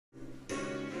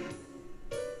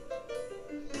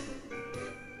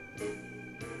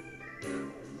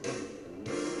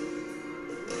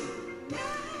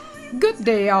Good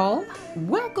day, all.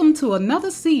 Welcome to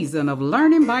another season of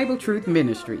Learning Bible Truth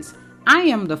Ministries. I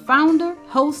am the founder,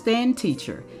 host, and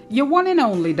teacher, your one and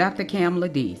only Dr. Kamala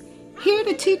D. Here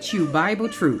to teach you Bible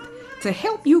truth, to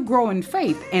help you grow in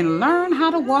faith and learn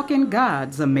how to walk in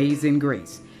God's amazing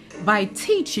grace by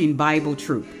teaching Bible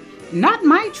truth. Not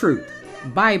my truth,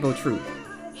 Bible truth.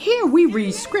 Here we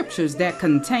read scriptures that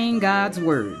contain God's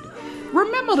word.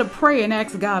 Remember to pray and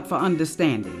ask God for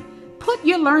understanding. Put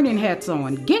your learning hats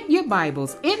on, get your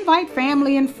Bibles, invite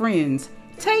family and friends,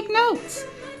 take notes,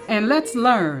 and let's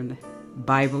learn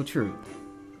Bible truth.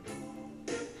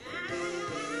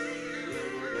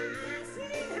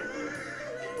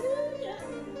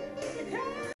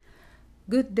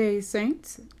 Good day,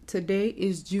 saints. Today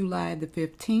is July the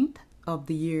 15th of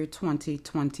the year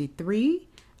 2023.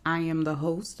 I am the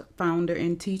host, founder,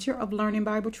 and teacher of Learning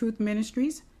Bible Truth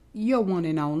Ministries, your one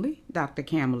and only Dr.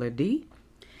 Kamala D.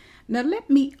 Now let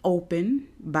me open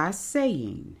by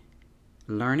saying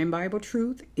Learning Bible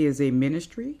Truth is a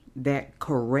ministry that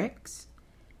corrects,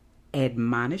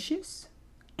 admonishes,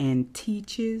 and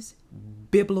teaches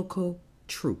biblical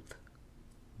truth,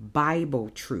 Bible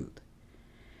truth.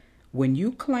 When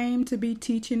you claim to be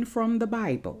teaching from the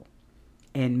Bible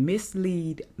and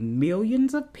mislead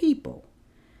millions of people,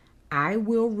 I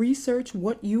will research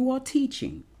what you are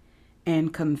teaching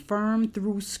and confirm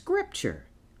through scripture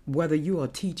whether you are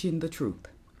teaching the truth.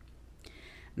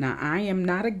 Now, I am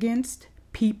not against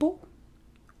people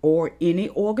or any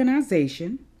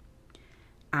organization.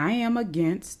 I am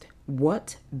against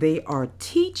what they are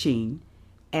teaching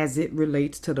as it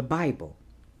relates to the Bible.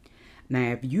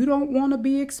 Now, if you don't want to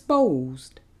be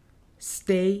exposed,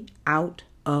 stay out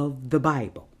of the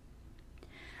Bible.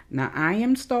 Now, I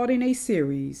am starting a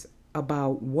series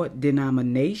about what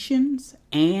denominations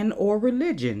and or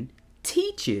religion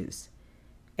teaches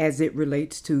as it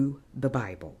relates to the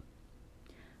Bible.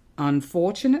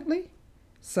 Unfortunately,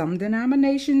 some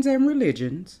denominations and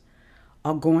religions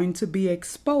are going to be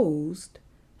exposed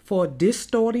for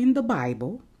distorting the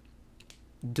Bible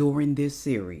during this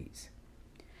series.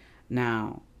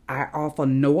 Now, I offer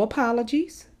no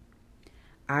apologies.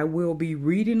 I will be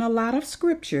reading a lot of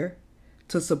scripture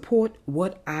to support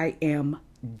what I am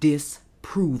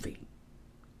disproving.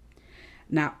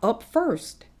 Now, up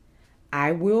first,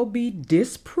 I will be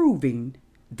disproving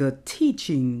the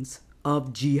teachings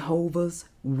of Jehovah's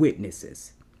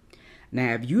Witnesses.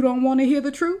 Now, if you don't want to hear the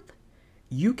truth,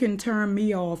 you can turn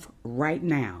me off right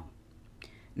now.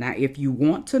 Now, if you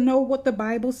want to know what the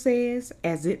Bible says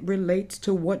as it relates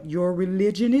to what your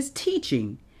religion is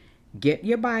teaching, get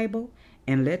your Bible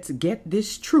and let's get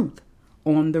this truth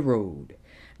on the road.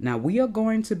 Now, we are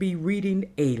going to be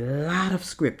reading a lot of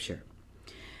scripture.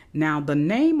 Now, the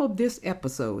name of this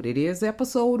episode, it is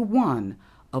episode 1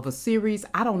 of a series.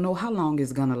 I don't know how long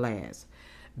it's going to last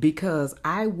because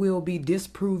I will be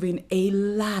disproving a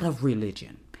lot of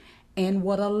religion and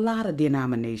what a lot of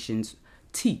denominations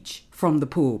teach from the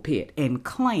pulpit and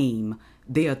claim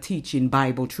they are teaching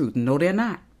Bible truth. No, they're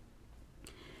not.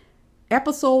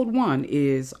 Episode 1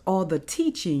 is, are the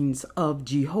teachings of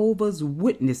Jehovah's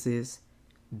Witnesses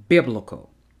biblical?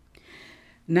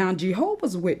 Now,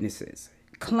 Jehovah's Witnesses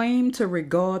claim to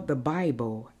regard the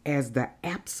Bible as the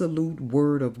absolute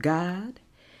word of God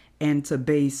and to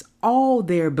base all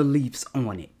their beliefs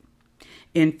on it.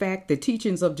 In fact, the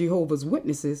teachings of Jehovah's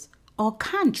Witnesses are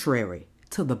contrary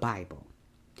to the Bible.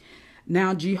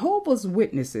 Now, Jehovah's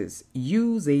Witnesses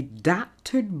use a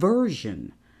doctored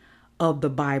version of the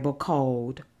Bible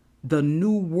called the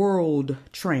New World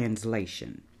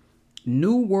Translation.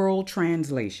 New World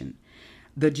Translation.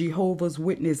 The Jehovah's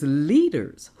Witness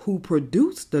leaders who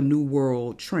produced the New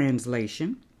World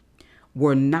Translation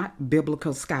were not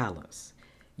biblical scholars.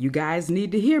 You guys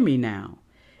need to hear me now.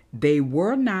 They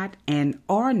were not and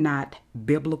are not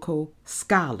biblical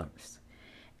scholars.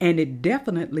 And it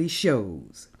definitely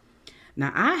shows.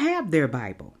 Now, I have their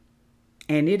Bible,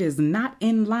 and it is not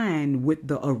in line with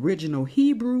the original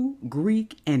Hebrew,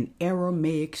 Greek, and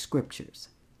Aramaic scriptures.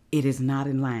 It is not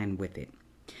in line with it.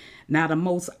 Now, the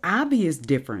most obvious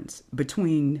difference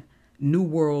between New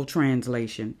World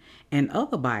Translation and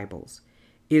other Bibles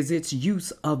is its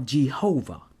use of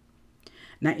Jehovah.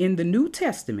 Now, in the New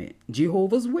Testament,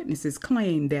 Jehovah's Witnesses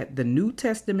claim that the New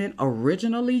Testament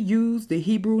originally used the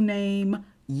Hebrew name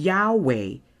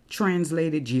Yahweh,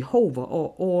 translated Jehovah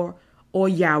or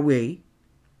Yahweh,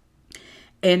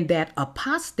 and that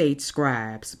apostate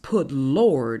scribes put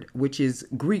Lord, which is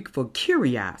Greek for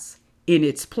Kyrios, in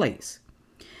its place.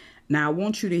 Now, I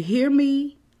want you to hear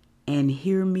me and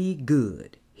hear me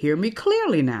good. Hear me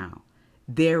clearly now.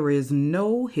 There is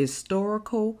no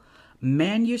historical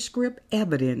manuscript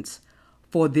evidence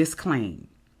for this claim.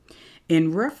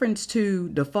 In reference to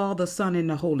the Father, Son, and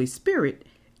the Holy Spirit,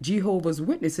 Jehovah's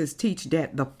Witnesses teach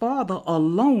that the Father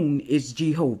alone is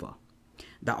Jehovah,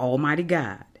 the Almighty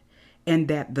God, and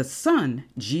that the Son,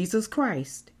 Jesus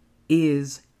Christ,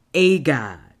 is a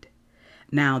God.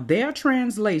 Now, their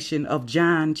translation of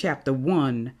John chapter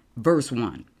 1, verse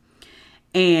 1,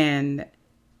 and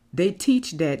they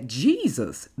teach that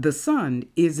Jesus, the Son,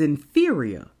 is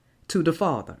inferior to the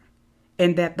Father,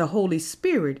 and that the Holy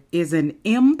Spirit is an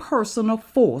impersonal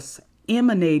force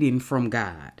emanating from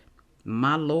God.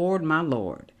 My Lord, my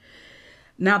Lord.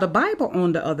 Now, the Bible,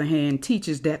 on the other hand,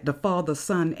 teaches that the Father,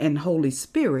 Son, and Holy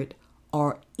Spirit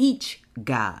are each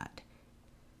God.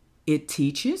 It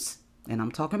teaches, and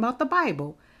I'm talking about the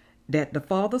Bible, that the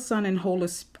Father, Son, and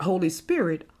Holy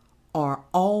Spirit are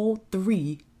all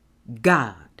three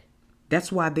God.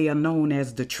 That's why they are known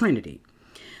as the Trinity.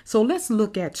 So let's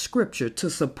look at scripture to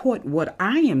support what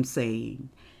I am saying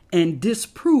and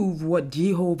disprove what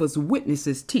Jehovah's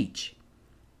Witnesses teach.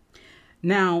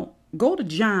 Now, go to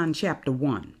John chapter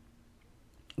 1.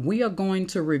 We are going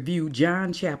to review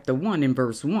John chapter 1 and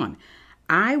verse 1.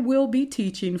 I will be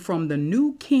teaching from the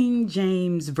New King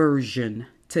James Version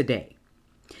today.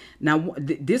 Now,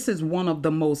 this is one of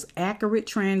the most accurate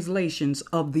translations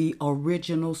of the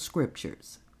original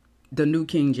scriptures, the New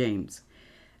King James.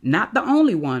 Not the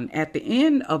only one. At the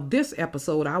end of this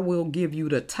episode, I will give you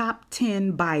the top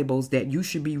 10 Bibles that you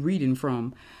should be reading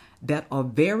from that are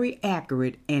very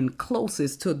accurate and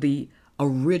closest to the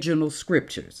original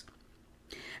scriptures.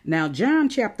 Now, John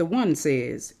chapter 1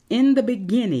 says, in the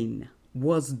beginning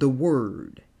was the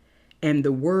Word, and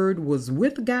the Word was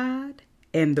with God,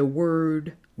 and the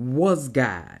Word was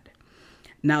God.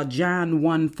 Now, John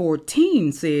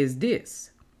 1:14 says this,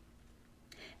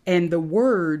 and the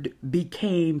Word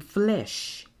became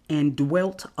flesh and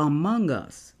dwelt among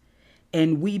us,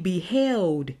 and we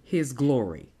beheld his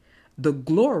glory, the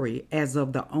glory as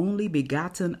of the only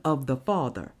begotten of the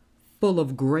Father, full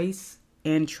of grace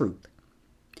and truth.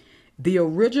 The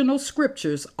original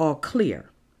scriptures are clear.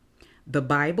 The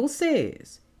Bible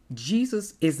says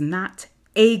Jesus is not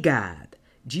a God.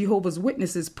 Jehovah's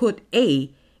Witnesses put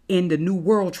a in the New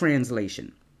World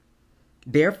Translation.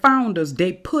 Their founders,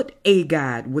 they put a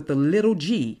God with a little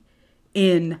g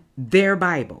in their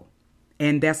Bible.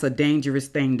 And that's a dangerous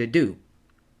thing to do.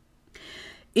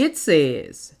 It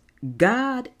says,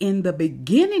 God in the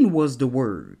beginning was the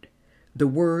Word. The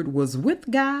Word was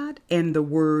with God, and the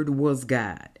Word was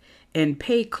God. And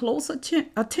pay close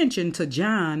attention to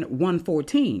John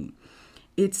 1:14.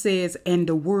 It says, and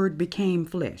the Word became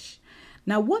flesh.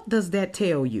 Now, what does that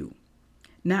tell you?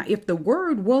 Now, if the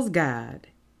Word was God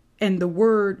and the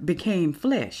Word became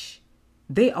flesh,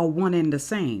 they are one and the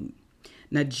same.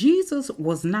 Now, Jesus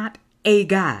was not a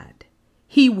God.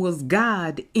 He was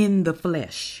God in the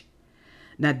flesh.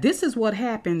 Now, this is what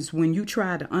happens when you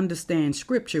try to understand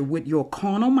scripture with your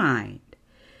carnal mind.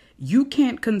 You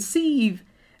can't conceive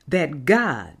that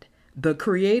God, the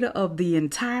creator of the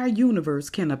entire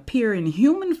universe, can appear in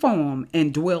human form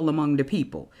and dwell among the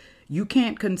people. You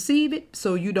can't conceive it,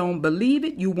 so you don't believe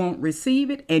it, you won't receive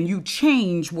it, and you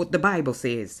change what the Bible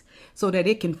says so that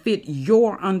it can fit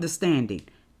your understanding.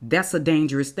 That's a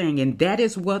dangerous thing, and that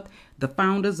is what the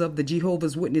founders of the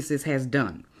Jehovah's Witnesses has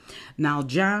done. Now,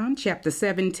 John chapter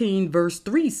 17, verse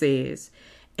 3 says,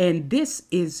 and this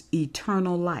is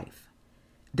eternal life,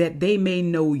 that they may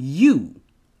know you,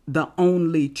 the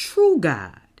only true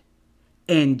God,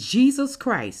 and Jesus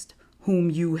Christ, whom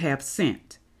you have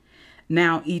sent.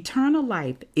 Now, eternal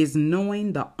life is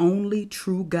knowing the only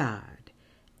true God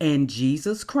and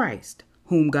Jesus Christ,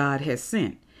 whom God has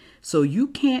sent. So you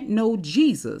can't know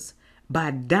Jesus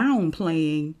by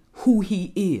downplaying who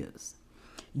he is.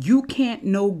 You can't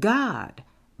know God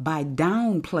by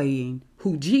downplaying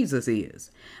who Jesus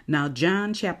is. Now,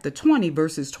 John chapter 20,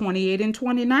 verses 28 and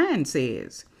 29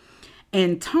 says,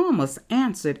 and Thomas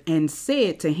answered and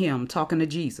said to him, talking to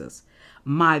Jesus,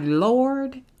 my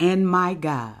Lord and my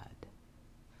God.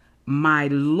 My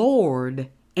Lord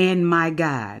and my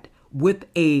God, with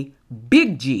a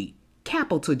big G,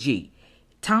 capital G.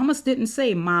 Thomas didn't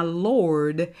say my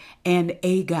Lord and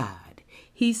a God.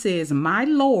 He says my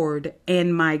Lord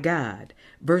and my God.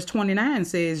 Verse 29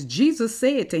 says, Jesus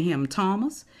said to him,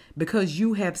 Thomas, because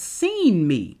you have seen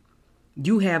me,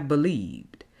 you have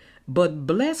believed. But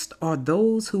blessed are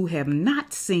those who have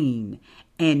not seen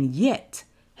and yet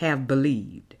have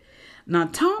believed. Now,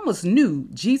 Thomas knew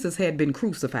Jesus had been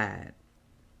crucified.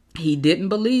 He didn't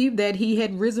believe that he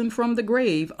had risen from the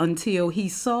grave until he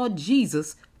saw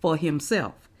Jesus for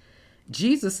himself.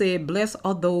 Jesus said, blessed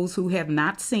are those who have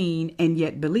not seen and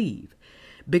yet believe.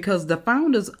 Because the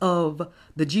founders of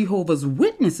the Jehovah's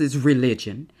Witnesses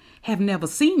religion have never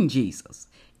seen Jesus.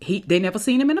 They never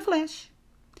seen him in the flesh.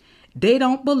 They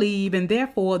don't believe, and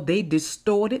therefore they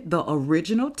distorted the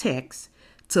original text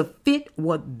to fit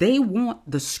what they want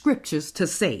the scriptures to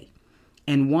say.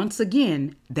 And once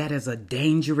again, that is a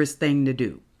dangerous thing to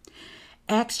do.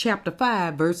 Acts chapter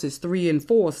 5 verses 3 and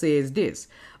 4 says this,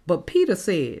 but Peter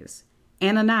says,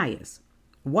 Ananias,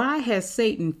 why has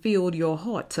Satan filled your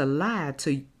heart to lie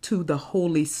to the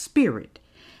Holy Spirit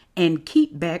and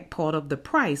keep back part of the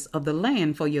price of the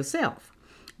land for yourself?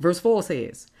 Verse 4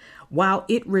 says, while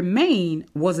it remained,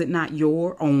 was it not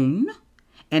your own?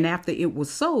 And after it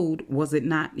was sold, was it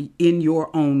not in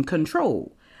your own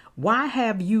control? Why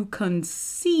have you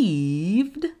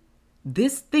conceived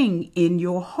this thing in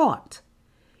your heart?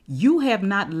 You have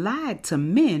not lied to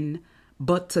men,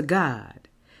 but to God.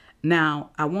 Now,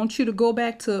 I want you to go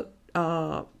back to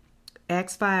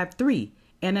Acts 5:3.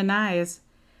 Ananias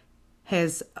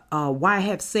has, why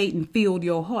have Satan filled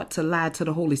your heart to lie to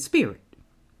the Holy Spirit?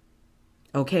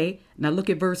 Okay, now look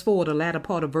at verse 4, the latter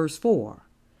part of verse 4.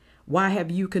 Why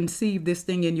have you conceived this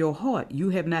thing in your heart? You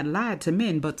have not lied to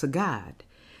men, but to God.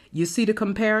 You see the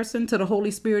comparison to the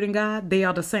Holy Spirit and God? They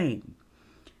are the same.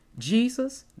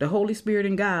 Jesus, the Holy Spirit,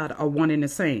 and God are one and the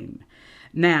same.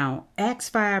 Now, Acts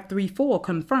 5:3-4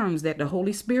 confirms that the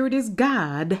Holy Spirit is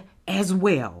God as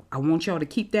well. I want y'all to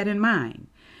keep that in mind.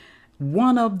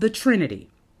 One of the Trinity.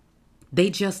 They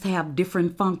just have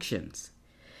different functions.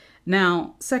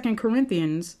 Now, 2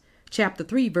 Corinthians chapter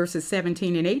 3 verses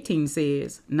 17 and 18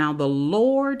 says, now the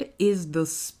Lord is the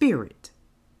Spirit,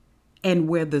 and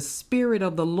where the Spirit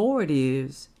of the Lord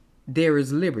is, there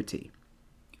is liberty.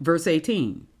 Verse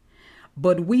 18,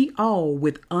 but we all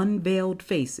with unveiled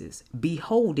faces,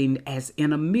 beholding as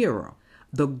in a mirror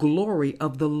the glory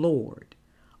of the Lord,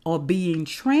 are being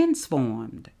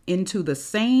transformed into the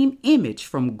same image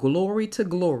from glory to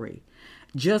glory,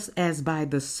 just as by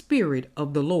the Spirit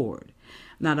of the Lord.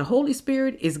 Now, the Holy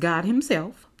Spirit is God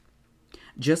himself.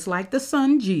 Just like the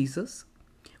Son, Jesus,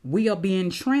 we are being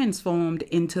transformed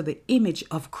into the image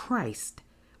of Christ,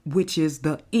 which is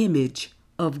the image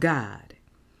of God.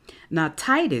 Now,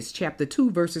 Titus chapter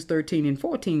 2, verses 13 and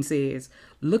 14 says,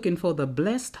 looking for the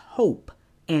blessed hope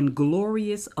and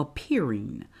glorious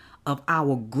appearing of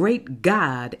our great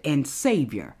God and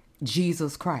Savior,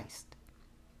 Jesus Christ.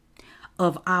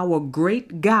 Of our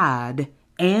great God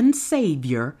and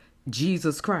Savior,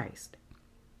 Jesus Christ.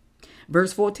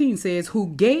 Verse 14 says, who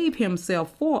gave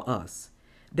himself for us,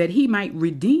 that he might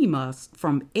redeem us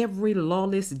from every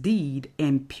lawless deed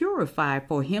and purify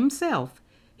for himself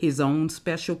his own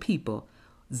special people,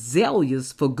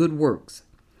 zealous for good works.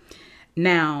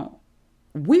 Now,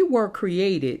 we were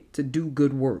created to do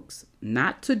good works,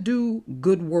 not to do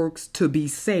good works to be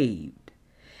saved.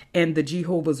 And the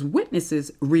Jehovah's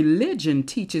Witnesses religion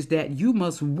teaches that you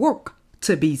must work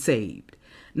to be saved.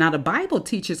 Now, the Bible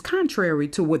teaches contrary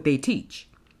to what they teach,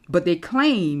 but they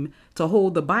claim to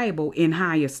hold the Bible in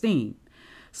high esteem.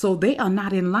 So they are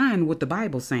not in line with the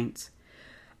Bible, saints.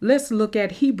 Let's look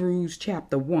at Hebrews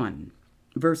chapter 1,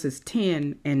 verses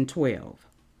 10 and 12.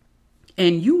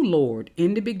 And you, Lord,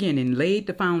 in the beginning laid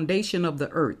the foundation of the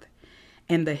earth,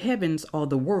 and the heavens are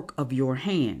the work of your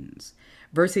hands.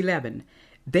 Verse 11,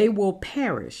 they will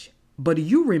perish, but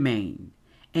you remain,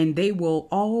 and they will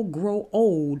all grow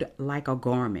old like a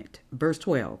garment. Verse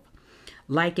 12,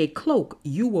 like a cloak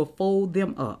you will fold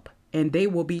them up, and they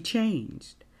will be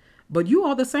changed. But you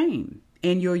are the same,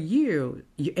 and your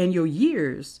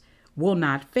years will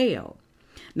not fail.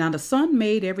 Now the Son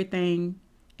made everything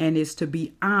and is to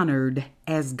be honored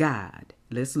as God.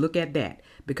 Let's look at that,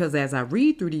 because as I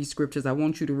read through these scriptures, I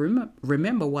want you to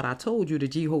remember what I told you the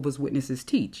Jehovah's Witnesses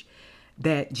teach,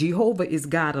 that Jehovah is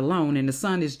God alone and the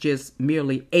Son is just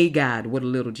merely a God with a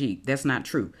little g. That's not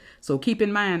true. So keep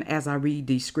in mind as I read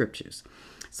these scriptures.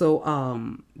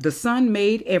 So the Son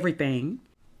made everything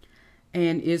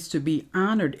and is to be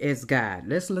honored as God.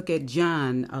 Let's look at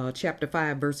John chapter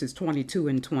 5, verses 22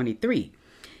 and 23.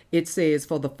 It says,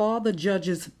 for the Father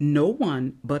judges no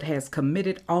one, but has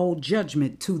committed all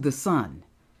judgment to the Son.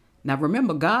 Now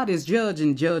remember, God is judge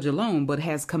and judge alone, but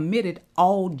has committed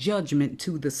all judgment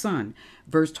to the Son.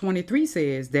 Verse 23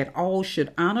 says that all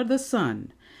should honor the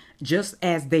Son, just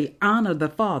as they honor the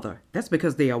Father. That's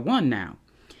because they are one now.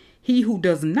 He who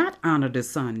does not honor the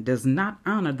Son does not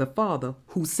honor the Father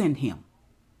who sent him.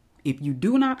 If you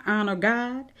do not honor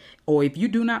God, or if you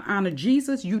do not honor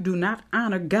Jesus, you do not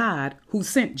honor God who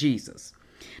sent Jesus.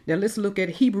 Now let's look at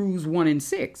Hebrews 1 and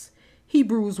 6.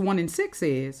 Hebrews 1 and 6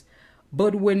 says,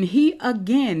 but when he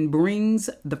again brings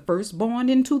the firstborn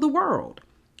into the world,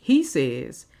 he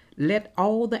says, let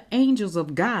all the angels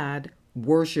of God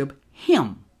worship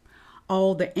him.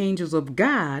 all the angels of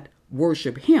God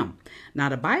worship him. Now,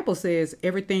 the Bible says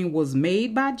everything was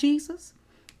made by Jesus.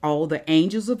 All the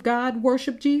angels of God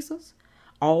worship Jesus.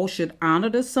 All should honor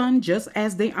the Son just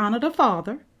as they honor the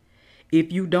Father.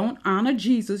 If you don't honor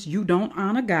Jesus, you don't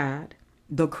honor God,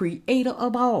 the creator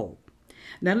of all.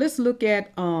 Now, let's look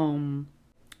at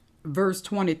verse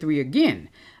 23 again.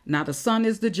 Now, the Son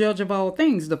is the judge of all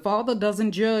things. The Father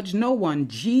doesn't judge no one.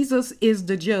 Jesus is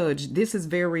the judge. This is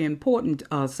very important,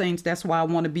 saints. That's why I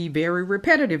want to be very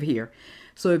repetitive here.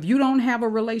 So if you don't have a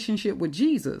relationship with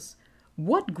Jesus,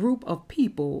 what group of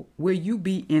people will you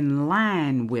be in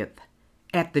line with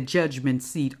at the judgment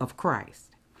seat of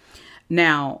Christ?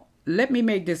 Now, let me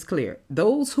make this clear.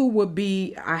 Those who will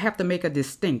be, I have to make a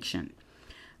distinction.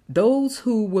 Those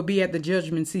who will be at the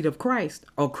judgment seat of Christ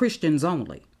are Christians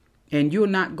only. And you're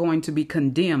not going to be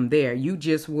condemned there. You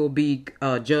just will be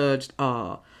judged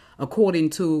according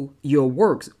to your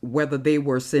works, whether they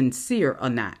were sincere or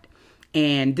not.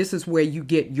 And this is where you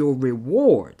get your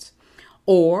rewards.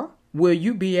 Or will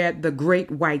you be at the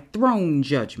great white throne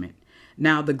judgment?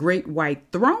 Now, the great white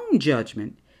throne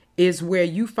judgment is where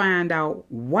you find out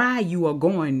why you are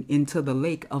going into the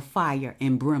lake of fire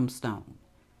and brimstone.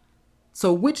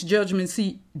 So which judgment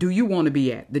seat do you want to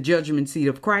be at? The judgment seat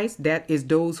of Christ. That is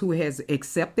those who has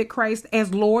accepted Christ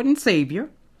as Lord and Savior.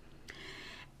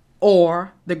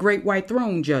 Or the great white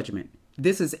throne judgment.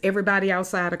 This is everybody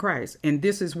outside of Christ. And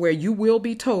this is where you will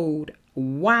be told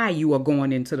why you are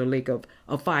going into the lake of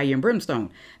fire and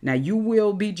brimstone. Now, you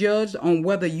will be judged on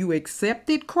whether you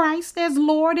accepted Christ as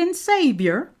Lord and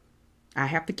Savior. I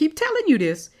have to keep telling you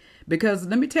this because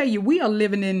let me tell you, we are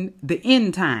living in the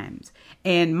end times.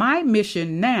 And my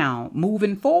mission now,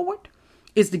 moving forward,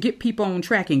 is to get people on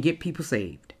track and get people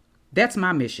saved. That's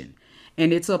my mission.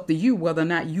 And it's up to you whether or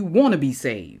not you want to be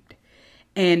saved.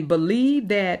 And believe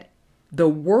that the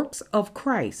works of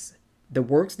Christ, the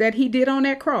works that he did on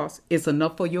that cross, is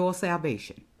enough for your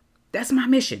salvation. That's my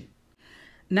mission.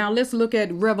 Now let's look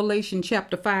at Revelation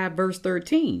chapter 5, verse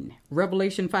 13.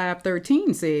 Revelation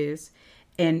 5:13 says,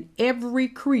 "And every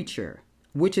creature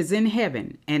which is in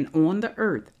heaven and on the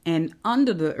earth and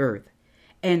under the earth,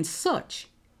 and such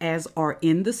as are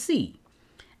in the sea,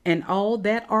 and all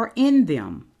that are in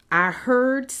them, I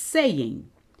heard saying,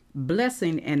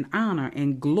 blessing and honor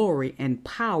and glory and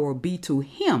power be to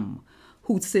him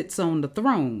who sits on the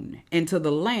throne and to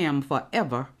the Lamb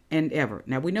forever and ever."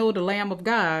 Now we know the Lamb of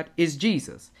God is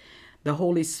Jesus. The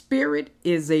Holy Spirit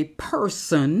is a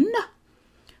person.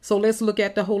 So let's look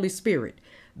at the Holy Spirit.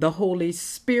 The Holy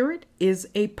Spirit is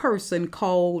a person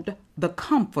called the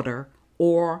Comforter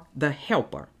or the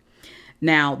Helper.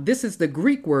 Now, this is the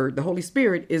Greek word. The Holy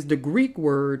Spirit is the Greek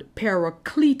word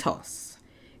parakletos.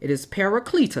 It is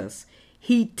parakletos.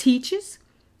 He teaches,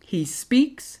 he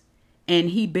speaks, and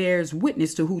he bears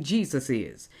witness to who Jesus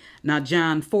is. Now,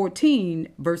 John 14,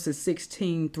 verses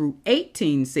 16 through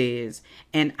 18 says,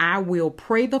 "And I will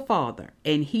pray the Father,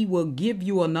 and he will give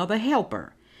you another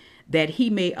helper, that he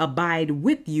may abide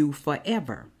with you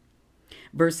forever."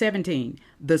 Verse 17,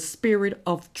 "The Spirit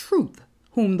of truth,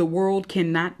 whom the world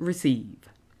cannot receive,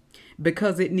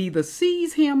 because it neither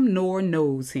sees him nor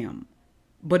knows him.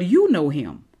 But you know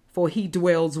him, for he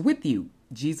dwells with you."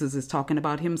 Jesus is talking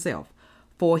about himself.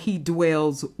 "For he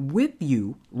dwells with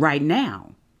you right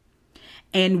now,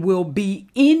 and will be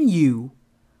in you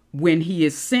when he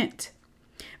is sent."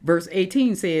 Verse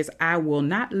 18 says, "I will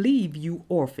not leave you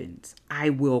orphans.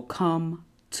 I will come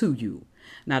to you."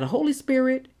 Now, the Holy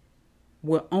Spirit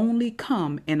will only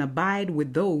come and abide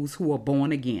with those who are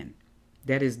born again.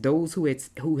 That is, those who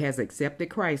has accepted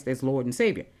Christ as Lord and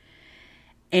Savior.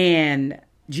 And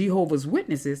Jehovah's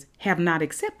Witnesses have not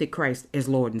accepted Christ as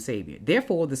Lord and Savior.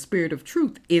 Therefore, the Spirit of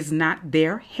truth is not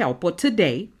their helper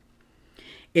today.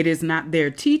 It is not their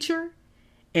teacher,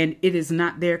 and it is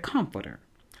not their comforter.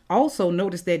 Also,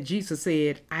 notice that Jesus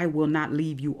said, "I will not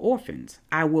leave you orphans.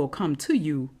 I will come to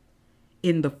you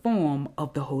in the form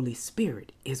of the Holy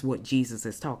Spirit," is what Jesus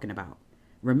is talking about.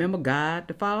 Remember, God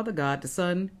the Father, God the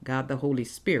Son, God the Holy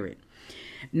Spirit.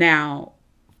 Now,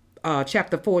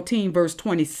 chapter 14, verse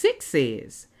 26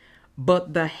 says,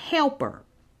 "But the Helper,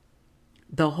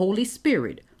 the Holy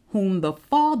Spirit, whom the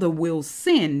Father will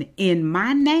send in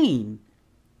my name,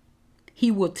 he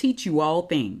will teach you all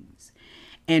things,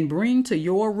 and bring to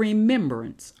your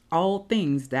remembrance all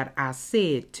things that I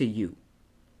said to you."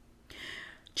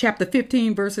 Chapter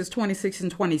 15, verses 26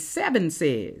 and 27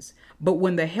 says, "But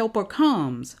when the Helper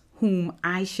comes, whom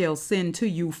I shall send to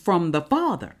you from the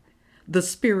Father, the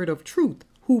Spirit of truth,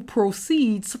 who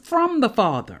proceeds from the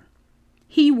Father,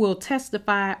 he will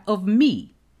testify of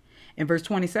me." And verse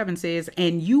 27 says,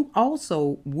 "And you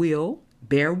also will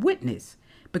bear witness,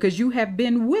 because you have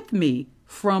been with me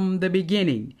from the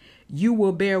beginning. You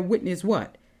will bear witness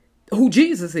what? Who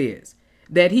Jesus is,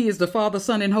 that he is the Father,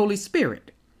 Son, and Holy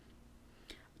Spirit.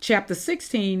 Chapter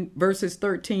 16, verses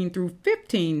 13 through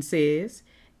 15 says,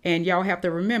 and y'all have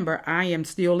to remember, I am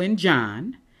still in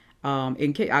John.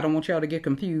 In case I don't want y'all to get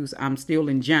confused, I'm still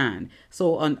in John.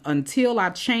 So until I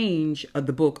change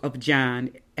the book of John,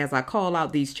 as I call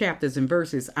out these chapters and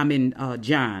verses, I'm in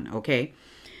John. Okay.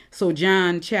 So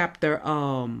John chapter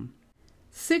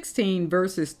 16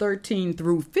 verses 13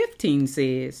 through 15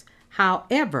 says,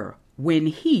 however, when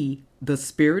he, the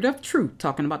Spirit of truth,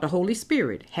 talking about the Holy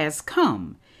Spirit, has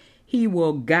come, he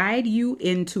will guide you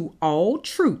into all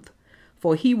truth,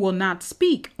 for he will not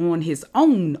speak on his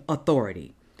own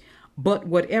authority, but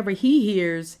whatever he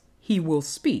hears, he will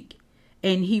speak,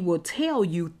 and he will tell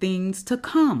you things to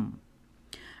come.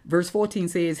 Verse 14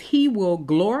 says, he will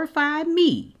glorify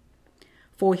me,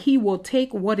 for he will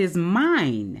take what is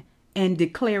mine and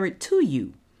declare it to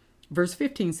you. Verse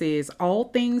 15 says, all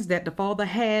things that the Father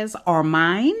has are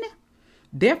mine.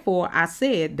 Therefore, I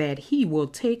said that he will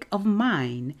take of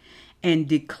mine and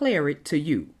declare it to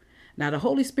you. Now, the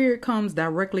Holy Spirit comes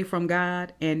directly from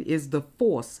God and is the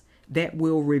force that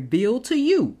will reveal to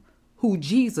you who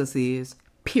Jesus is,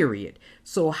 period.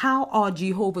 So how are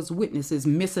Jehovah's Witnesses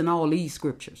missing all these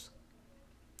scriptures?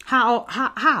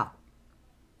 How?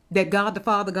 That God the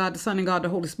Father, God the Son, and God the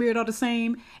Holy Spirit are the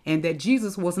same, and that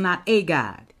Jesus was not a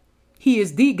God. He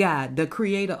is the God, the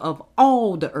creator of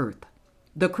all the earth,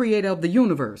 the creator of the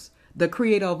universe, the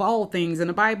creator of all things. And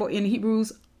the Bible in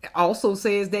Hebrews also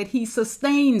says that he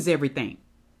sustains everything.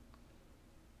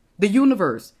 The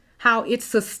universe, how it's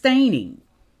sustaining.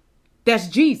 That's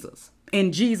Jesus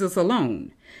and Jesus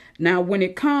alone. Now, when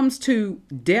it comes to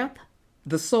death,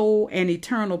 the soul, and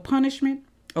eternal punishment,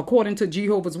 according to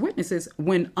Jehovah's Witnesses,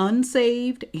 when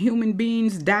unsaved human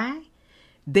beings die,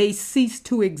 they cease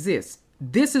to exist.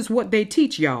 This is what they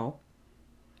teach, y'all.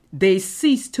 They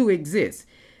cease to exist.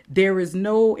 There is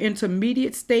no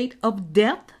intermediate state of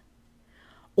death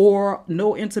or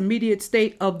no intermediate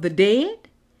state of the dead,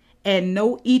 and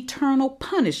no eternal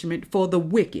punishment for the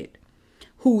wicked,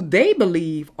 who they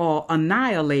believe are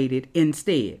annihilated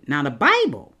instead. Now, the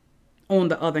Bible, on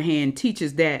the other hand,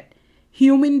 teaches that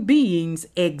human beings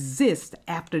exist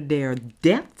after their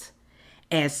death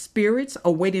as spirits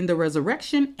awaiting the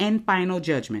resurrection and final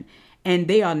judgment. And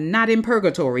they are not in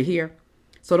purgatory here.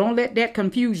 So don't let that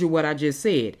confuse you, what I just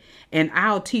said. And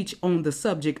I'll teach on the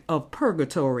subject of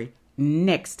purgatory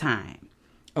next time.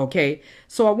 Okay,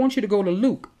 so I want you to go to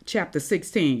Luke chapter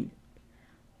 16.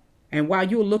 And while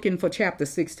you're looking for chapter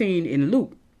 16 in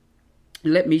Luke,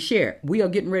 let me share. We are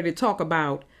getting ready to talk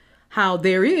about how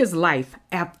there is life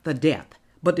after death.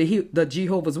 But the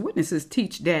Jehovah's Witnesses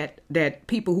teach that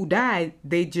people who die,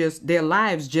 their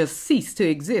lives just cease to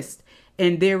exist.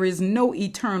 And there is no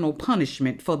eternal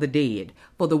punishment for the dead,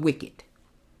 for the wicked.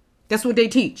 That's what they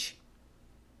teach.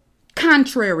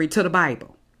 Contrary to the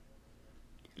Bible.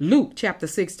 Luke chapter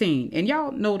 16. And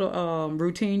y'all know the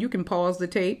routine. You can pause the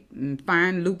tape and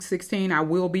find Luke 16. I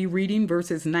will be reading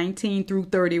verses 19 through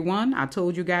 31. I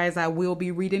told you guys I will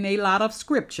be reading a lot of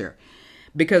scripture.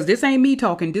 Because this ain't me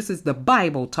talking. This is the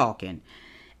Bible talking.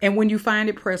 And when you find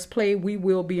it, press play. We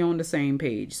will be on the same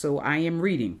page. So I am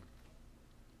reading.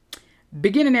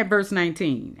 Beginning at verse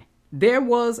 19. There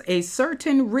was a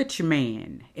certain rich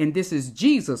man, and this is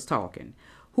Jesus talking,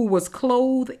 who was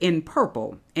clothed in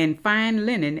purple and fine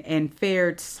linen and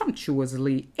fared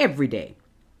sumptuously every day.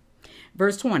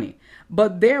 Verse 20.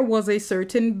 But there was a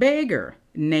certain beggar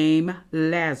named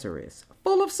Lazarus,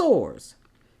 full of sores,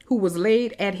 who was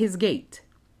laid at his gate.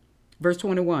 Verse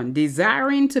 21.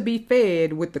 Desiring to be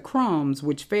fed with the crumbs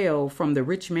which fell from the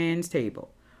rich man's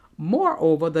table.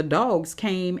 Moreover, the dogs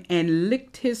came and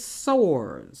licked his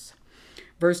sores.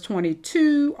 Verse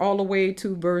 22 all the way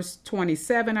to verse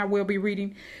 27, I will be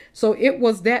reading. So it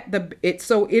was that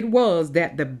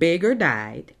the beggar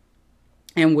died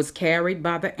and was carried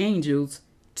by the angels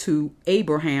to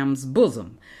Abraham's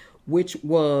bosom, which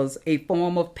was a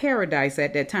form of paradise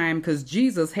at that time, because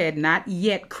Jesus had not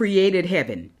yet created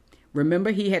heaven.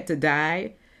 Remember, he had to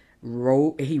die.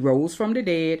 He rose from the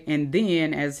dead, and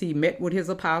then as he met with his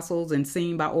apostles and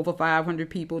seen by over 500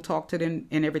 people, talked to them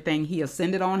and everything, he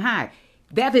ascended on high.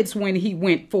 That is when he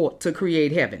went forth to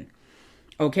create heaven.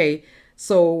 Okay,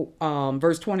 so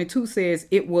verse 22 says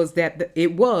it was that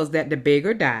the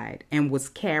beggar died and was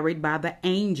carried by the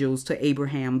angels to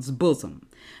Abraham's bosom.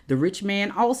 The rich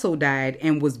man also died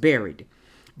and was buried.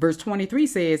 Verse 23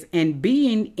 says, and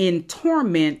being in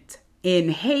torment in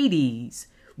Hades,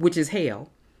 which is hell,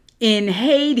 in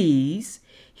Hades,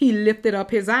 he lifted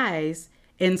up his eyes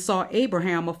and saw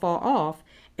Abraham afar off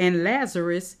and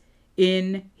Lazarus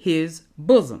in his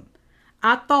bosom.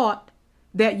 I thought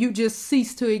that you just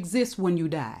cease to exist when you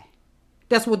die.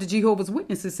 That's what the Jehovah's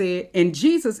Witnesses said. And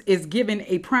Jesus is giving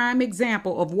a prime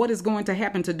example of what is going to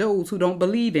happen to those who don't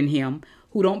believe in him,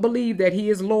 who don't believe that he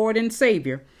is Lord and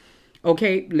Savior.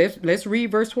 Okay, let's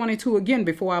read verse 22 again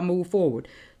before I move forward.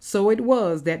 So it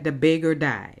was that the beggar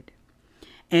died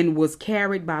and was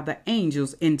carried by the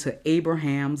angels into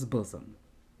Abraham's bosom.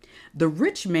 The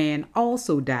rich man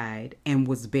also died and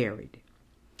was buried.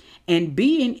 And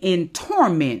being in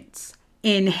torments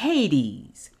in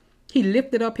Hades, he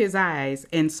lifted up his eyes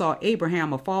and saw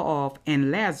Abraham afar off and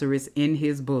Lazarus in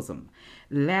his bosom.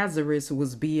 Lazarus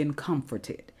was being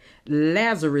comforted.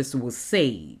 Lazarus was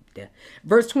saved.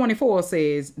 Verse 24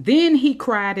 says, Then he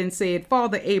cried and said,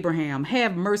 Father Abraham,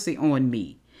 have mercy on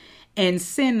me, and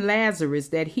send Lazarus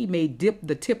that he may dip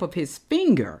the tip of his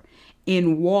finger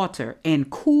in water and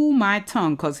cool my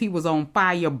tongue, because he was on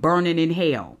fire burning in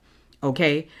hell.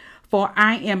 Okay, for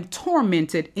I am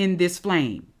tormented in this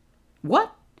flame.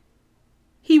 What?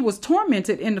 He was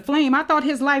tormented in the flame. I thought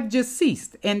his life just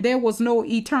ceased and there was no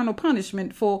eternal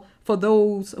punishment for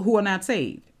those who are not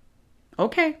saved.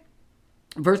 Okay.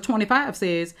 Verse 25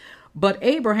 says, But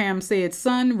Abraham said,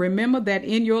 Son, remember that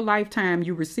in your lifetime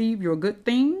you received your good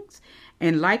things,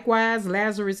 and likewise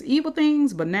Lazarus evil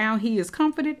things, but now he is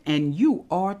comforted and you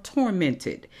are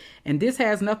tormented. And this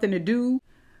has nothing to do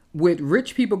with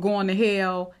rich people going to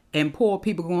hell and poor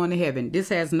people going to heaven. This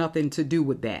has nothing to do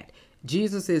with that.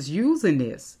 Jesus is using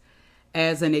this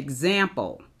as an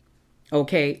example.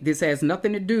 Okay, this has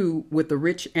nothing to do with the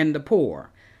rich and the poor.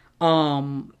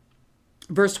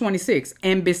 Verse 26,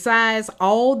 and besides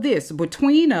all this,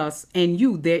 between us and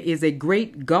you, there is a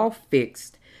great gulf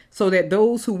fixed, so that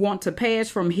those who want to pass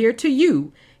from here to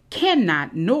you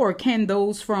cannot, nor can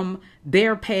those from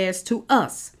there pass to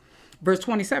us. Verse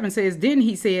 27 says, Then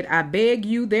he said, I beg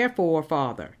you, therefore,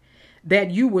 Father,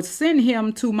 that you would send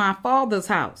him to my father's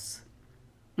house.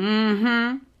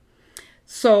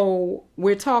 So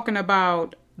we're talking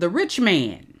about the rich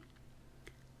man,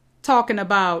 talking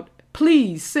about,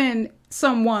 please send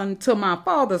someone to my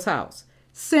father's house.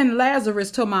 Send Lazarus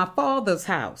to my father's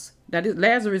house. That is,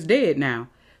 Lazarus dead now.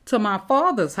 To my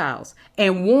father's house,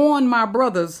 and warn my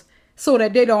brothers so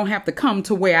that they don't have to come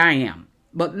to where I am.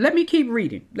 But let me keep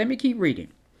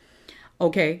reading.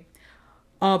 Okay.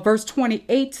 Verse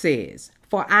 28 says,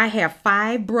 For I have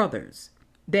 5 brothers,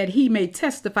 that he may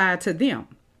testify to them,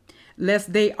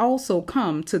 lest they also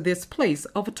come to this place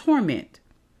of torment.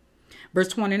 Verse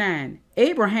 29,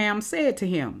 Abraham said to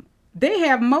him, They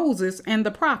have Moses and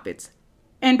the prophets.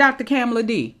 And Dr. Kamala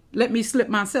D, let me slip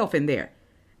myself in there.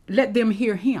 Let them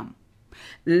hear him.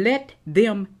 Let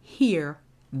them hear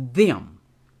them.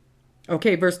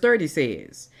 Okay, verse 30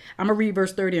 says, I'm going to read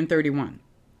verse 30 and 31.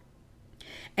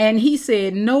 And he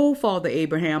said, No, Father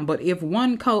Abraham, but if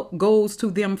one goes to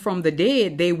them from the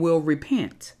dead, they will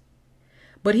repent.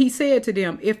 But he said to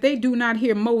them, If they do not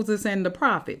hear Moses and the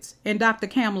prophets, and Dr.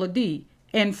 Kamala D,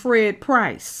 and Fred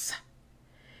Price,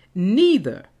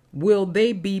 neither will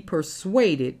they be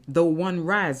persuaded though one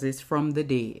rises from the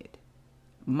dead.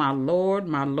 My Lord,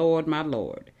 my Lord, my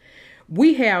Lord.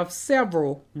 We have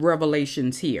several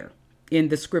revelations here in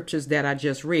the scriptures that I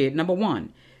just read. Number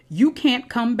 1, you can't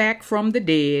come back from the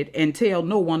dead and tell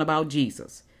no one about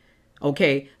Jesus.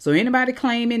 Okay, so anybody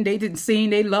claiming they didn't see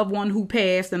their loved one who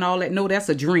passed and all that, no, that's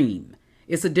a dream.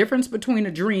 It's a difference between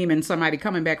a dream and somebody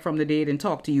coming back from the dead and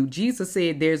talk to you. Jesus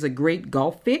said there's a great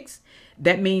gulf fixed.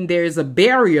 That means there's a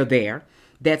barrier there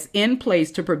that's in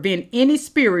place to prevent any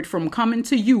spirit from coming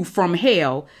to you from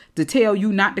hell to tell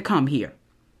you not to come here.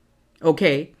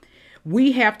 Okay,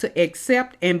 we have to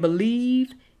accept and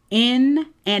believe in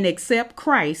and accept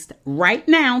Christ right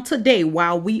now, today,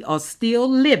 while we are still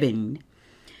living.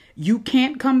 You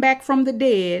can't come back from the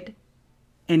dead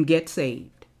and get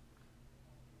saved.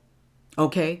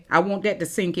 Okay, I want that to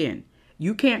sink in.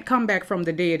 You can't come back from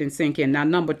the dead and sink in. Now,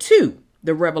 number 2,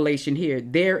 the revelation here,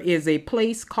 there is a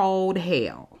place called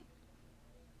hell.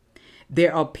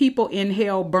 There are people in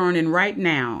hell burning right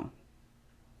now,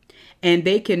 and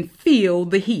they can feel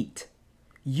the heat.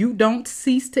 You don't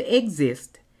cease to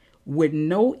exist with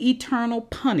no eternal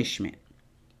punishment.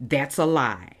 That's a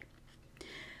lie.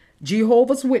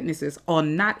 Jehovah's Witnesses are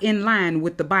not in line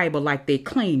with the Bible like they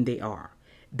claim they are.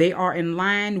 They are in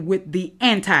line with the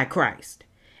Antichrist.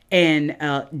 And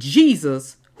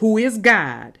Jesus, who is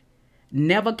God,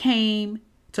 never came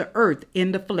to earth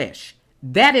in the flesh.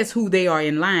 That is who they are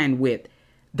in line with,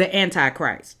 the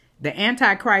Antichrist. The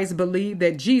Antichrist believed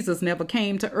that Jesus never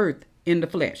came to earth in the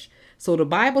flesh. So the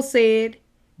Bible said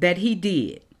that he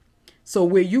did. So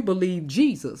will you believe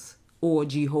Jesus or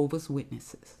Jehovah's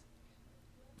Witnesses.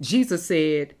 Jesus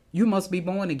said, you must be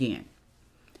born again.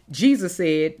 Jesus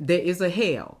said there is a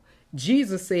hell.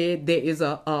 Jesus said there is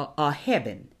a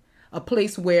heaven, a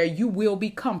place where you will be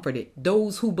comforted,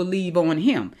 those who believe on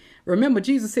him. Remember,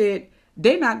 Jesus said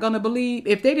they're not going to believe,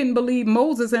 if they didn't believe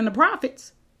Moses and the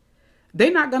prophets,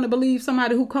 they're not going to believe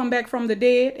somebody who come back from the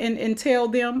dead and tell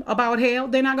them about hell.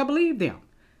 They're not going to believe them.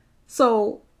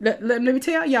 So let me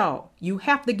tell y'all, you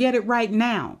have to get it right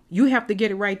now. You have to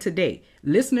get it right today.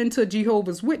 Listening to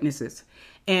Jehovah's Witnesses.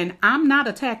 And I'm not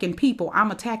attacking people.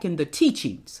 I'm attacking the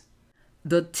teachings.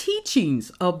 The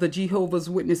teachings of the Jehovah's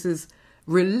Witnesses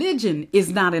religion is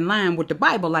not in line with the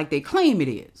Bible like they claim it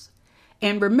is.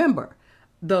 And remember,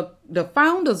 the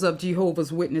founders of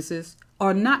Jehovah's Witnesses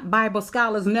are not Bible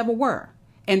scholars, never were.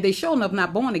 And they sure enough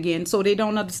not born again, so they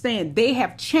don't understand. They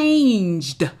have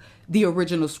changed the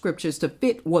original scriptures to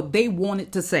fit what they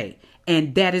wanted to say.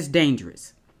 And that is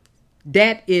dangerous.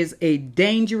 That is a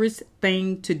dangerous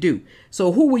thing to do.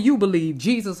 So who will you believe,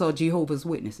 Jesus or Jehovah's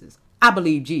Witnesses? I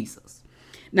believe Jesus.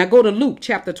 Now go to Luke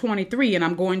chapter 23, and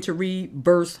I'm going to read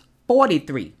verse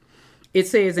 43. It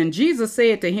says, and Jesus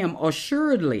said to him,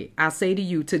 assuredly, I say to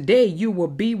you, today you will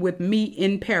be with me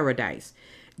in paradise.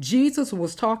 Jesus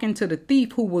was talking to the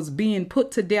thief who was being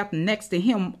put to death next to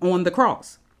him on the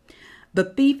cross. The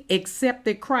thief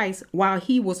accepted Christ while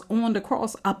he was on the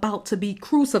cross about to be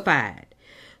crucified.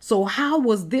 So how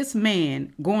was this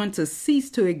man going to cease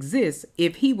to exist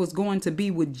if he was going to be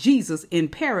with Jesus in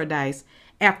paradise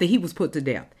after he was put to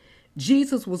death?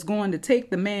 Jesus was going to take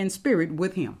the man's spirit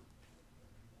with him.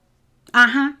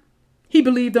 He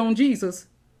believed on Jesus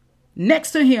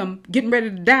next to him, getting ready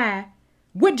to die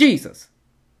with Jesus.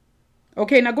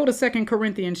 Okay, now go to 2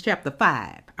 Corinthians chapter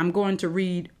 5. I'm going to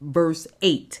read verse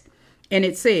 8. And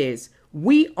it says,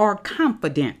 we are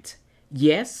confident,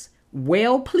 yes,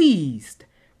 well pleased,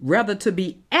 rather to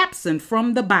be absent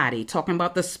from the body, talking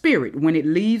about the spirit when it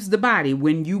leaves the body,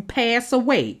 when you pass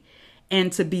away,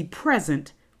 and to be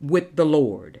present with the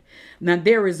Lord. Now,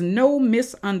 there is no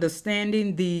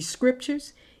misunderstanding these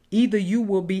scriptures. Either you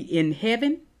will be in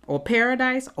heaven or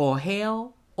paradise or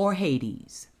hell or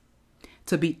Hades.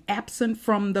 To be absent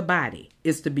from the body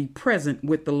is to be present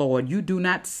with the Lord. You do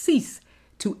not cease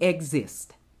to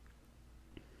exist.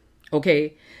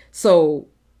 Okay, so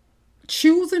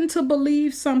choosing to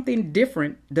believe something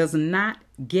different does not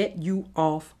get you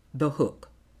off the hook.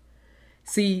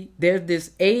 See, there's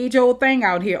this age-old thing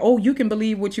out here. Oh, you can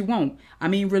believe what you want. I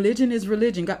mean, religion is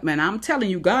religion. God, man, I'm telling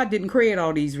you, God didn't create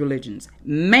all these religions.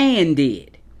 Man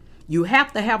did. You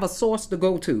have to have a source to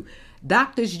go to.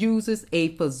 Doctors uses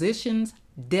a physician's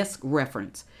desk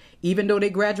reference, even though they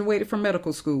graduated from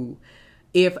medical school.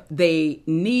 If they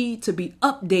need to be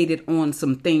updated on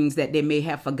some things that they may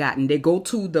have forgotten, they go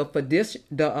to the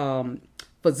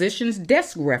physician's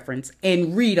desk reference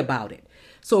and read about it.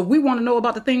 So if we want to know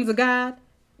about the things of God,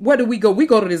 where do we go? We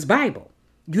go to this Bible.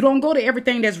 You don't go to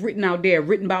everything that's written out there,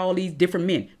 written by all these different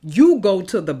men. You go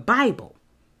to the Bible,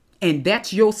 and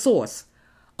that's your source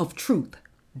of truth.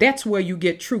 That's where you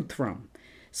get truth from.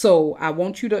 So I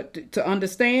want you to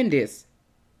understand this.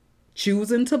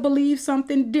 Choosing to believe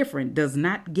something different does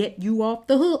not get you off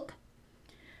the hook.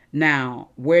 Now,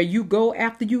 where you go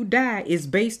after you die is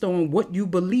based on what you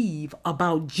believe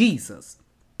about Jesus.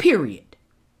 Period.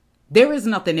 There is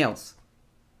nothing else.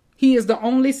 He is the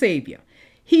only Savior.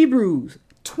 Hebrews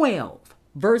 12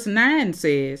 verse 9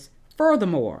 says,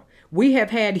 furthermore, we have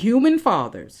had human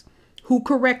fathers who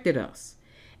corrected us,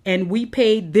 and we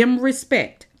paid them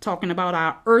respect, talking about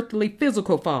our earthly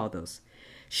physical fathers.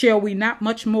 Shall we not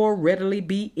much more readily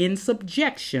be in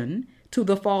subjection to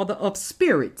the Father of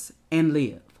spirits and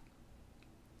live?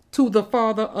 To the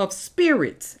Father of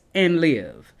spirits and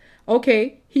live.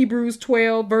 Okay, Hebrews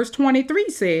 12 verse 23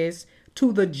 says,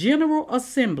 to the general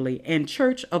assembly and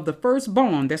church of the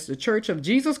firstborn, that's the church of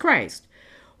Jesus Christ,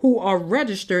 who are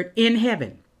registered in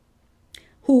heaven.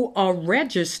 Who are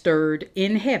registered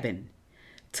in heaven.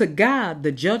 To God,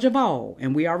 the judge of all.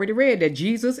 And we already read that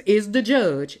Jesus is the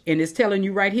judge, and it's telling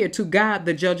you right here, to God,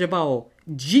 the judge of all.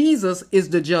 Jesus is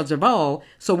the judge of all,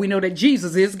 so we know that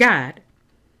Jesus is God.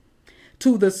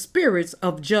 To the spirits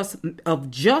of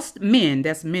just men,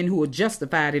 that's men who are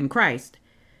justified in Christ,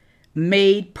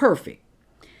 made perfect.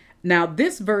 Now,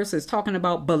 this verse is talking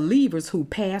about believers who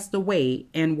passed away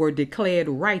and were declared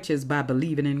righteous by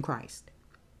believing in Christ.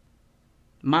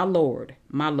 My Lord,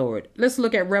 my Lord. Let's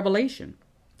look at Revelation.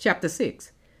 Chapter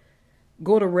 6.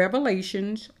 Go to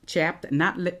Revelations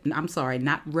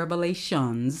not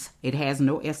Revelations. It has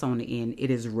no S on the end. It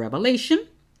is Revelation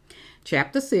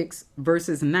chapter 6,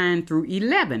 verses 9 through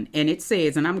 11. And it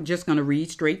says, and I'm just going to read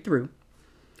straight through.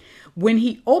 When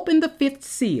he opened the fifth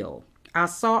seal, I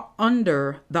saw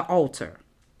under the altar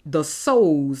the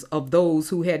souls of those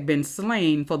who had been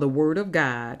slain for the word of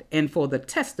God and for the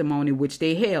testimony which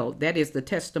they held. That is the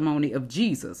testimony of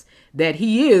Jesus, that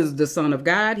he is the Son of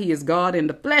God. He is God in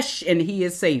the flesh and he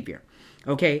is Savior.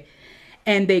 Okay.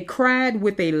 And they cried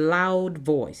with a loud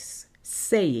voice,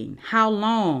 saying, "How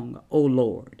long, O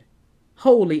Lord,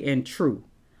 holy and true,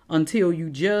 until you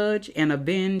judge and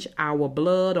avenge our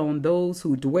blood on those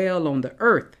who dwell on the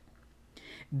earth?"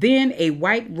 Then a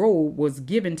white robe was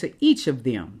given to each of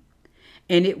them,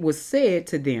 and it was said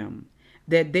to them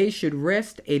that they should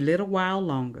rest a little while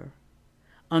longer,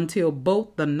 until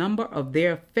both the number of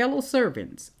their fellow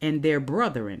servants and their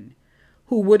brethren,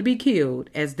 who would be killed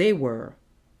as they were,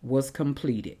 was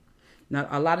completed. Now,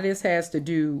 a lot of this has to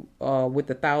do with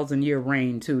the 1,000-year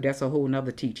reign, too. That's a whole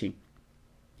nother teaching.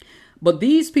 But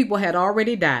these people had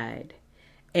already died,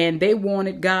 and they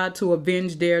wanted God to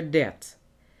avenge their deaths.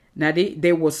 Now,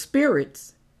 they were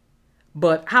spirits,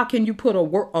 but how can you put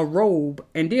a robe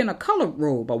and then a colored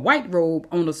robe, a white robe,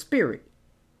 on a spirit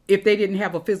if they didn't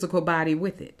have a physical body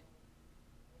with it?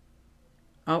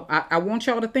 I want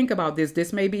y'all to think about this.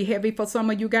 This may be heavy for some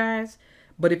of you guys,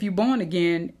 but if you're born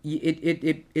again,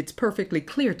 it's perfectly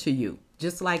clear to you,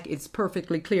 just like it's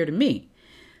perfectly clear to me.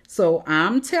 So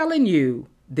I'm telling you,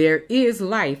 there is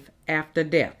life after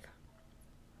death.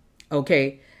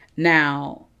 Okay,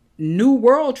 now, New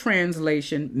World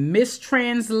Translation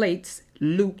mistranslates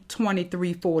Luke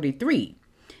 23:43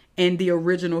 and the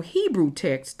original Hebrew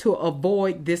text to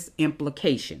avoid this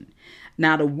implication.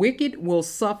 Now, the wicked will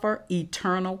suffer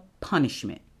eternal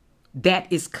punishment.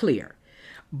 That is clear.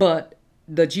 But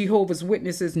the Jehovah's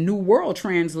Witnesses New World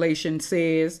Translation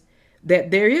says that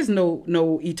there is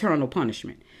no eternal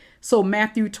punishment. So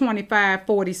Matthew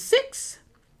 25:46,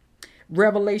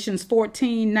 Revelations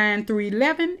 14:9 through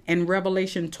 11, and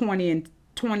Revelation 20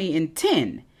 and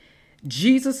 10,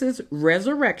 Jesus's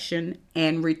resurrection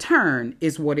and return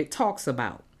is what it talks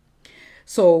about.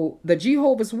 So the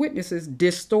Jehovah's Witnesses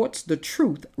distorts the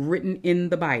truth written in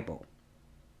the Bible.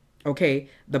 Okay,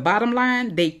 the bottom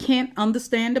line, they can't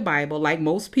understand the Bible like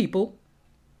most people.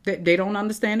 They don't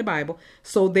understand the Bible.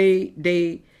 So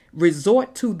they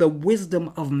resort to the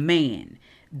wisdom of man.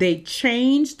 They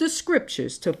change the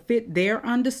scriptures to fit their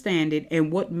understanding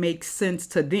and what makes sense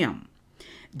to them.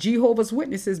 Jehovah's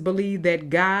Witnesses believe that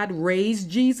God raised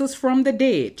Jesus from the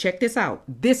dead. Check this out.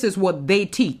 This is what they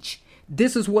teach.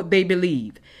 This is what they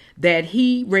believe. That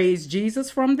he raised Jesus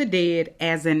from the dead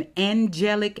as an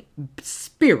angelic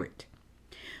spirit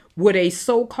with a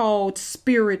so-called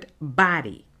spirit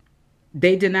body.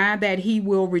 They deny that he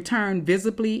will return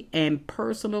visibly and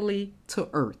personally to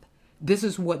earth. This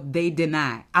is what they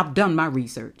deny. I've done my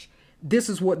research. This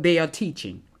is what they are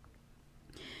teaching.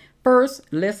 First,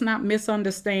 let's not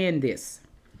misunderstand this.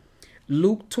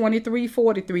 Luke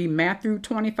 23:43, Matthew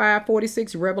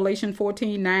 25:46, Revelation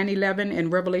 14:9-11,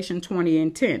 and Revelation 20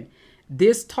 and 10.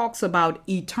 This talks about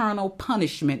eternal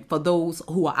punishment for those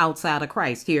who are outside of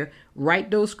Christ. Here, write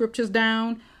those scriptures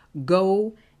down.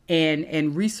 Go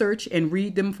and research and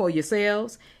read them for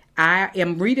yourselves. I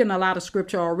am reading a lot of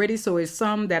scripture already, so it's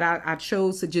some that I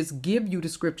chose to just give you the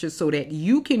scriptures so that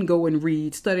you can go and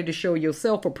read, study to show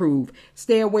yourself approved.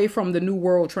 Stay away from the New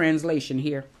World Translation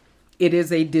here. It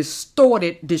is a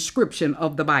distorted description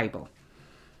of the Bible.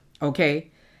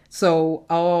 Okay, so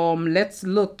let's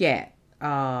look at,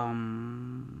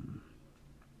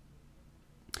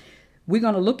 we're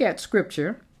going to look at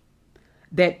scripture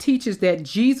that teaches that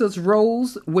Jesus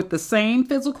rose with the same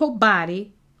physical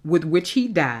body with which he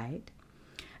died,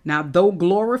 now though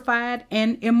glorified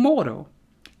and immortal,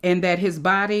 and that his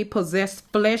body possessed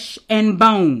flesh and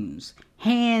bones,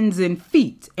 hands and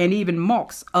feet, and even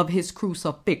marks of his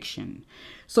crucifixion.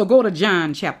 So go to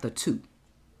John chapter 2.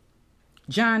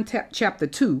 John chapter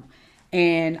 2,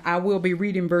 and I will be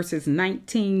reading verses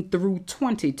 19 through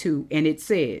 22, and it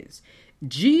says,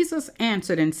 Jesus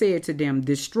answered and said to them,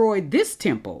 "Destroy this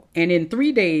temple, and in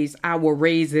 3 days I will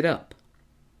raise it up."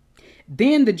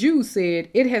 Then the Jews said,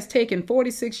 "It has taken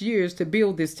 46 years to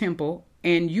build this temple,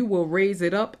 and you will raise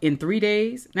it up in 3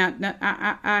 days?" Now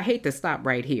I hate to stop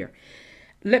right here.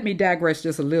 Let me digress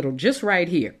just a little, just right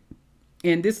here.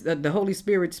 And this, the Holy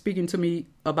Spirit speaking to me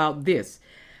about this.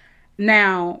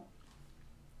 Now,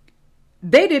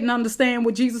 they didn't understand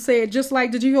what Jesus said, just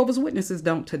like the Jehovah's Witnesses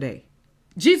don't today.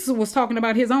 Jesus was talking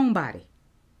about his own body.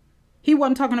 He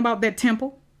wasn't talking about that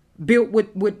temple built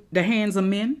with the hands of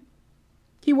men.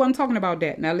 He wasn't talking about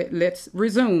that. Now let's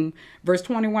resume. Verse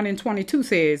 21 and 22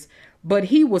 says, "But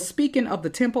he was speaking of the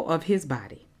temple of his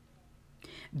body.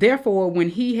 Therefore, when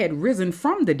he had risen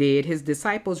from the dead, his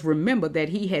disciples remembered that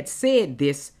he had said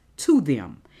this to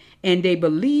them, and they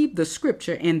believed the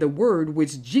scripture and the word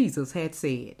which Jesus had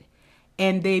said.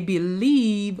 And they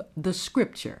believe the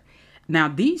scripture. Now,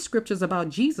 these scriptures about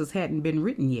Jesus hadn't been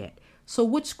written yet. So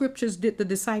what scriptures did the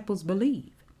disciples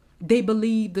believe? They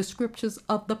believed the scriptures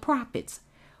of the prophets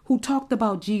who talked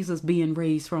about Jesus being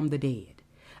raised from the dead,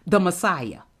 the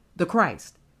Messiah, the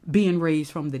Christ, being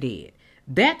raised from the dead.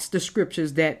 That's the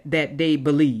scriptures that they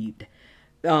believed.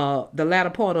 The latter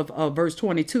part of verse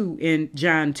 22 in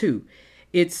John 2.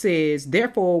 It says,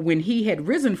 therefore, when he had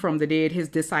risen from the dead, his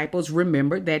disciples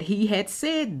remembered that he had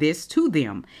said this to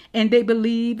them, and they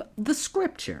believed the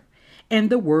scripture and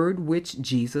the word which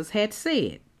Jesus had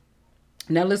said.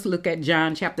 Now let's look at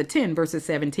John chapter 10, verses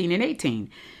 17 and 18.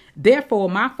 Therefore,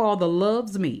 my Father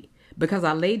loves me because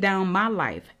I lay down my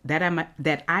life that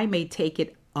I may take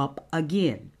it up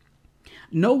again.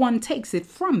 No one takes it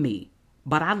from me,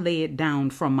 but I lay it down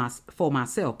for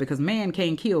myself, because man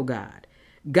can't kill God.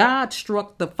 God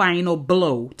struck the final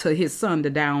blow to his son to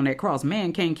die on that cross.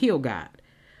 Man can't kill God.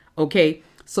 Okay,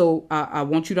 so I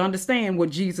want you to understand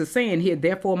what Jesus is saying here.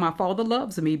 Therefore, my Father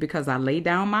loves me because I lay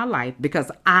down my life,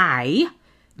 because I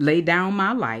lay down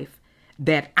my life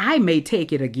that I may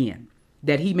take it again,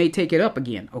 that he may take it up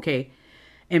again. Okay.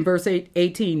 In verse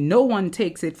 18, no one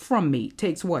takes it from me,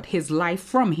 takes what? His life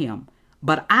from him,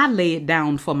 but I lay it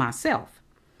down for myself.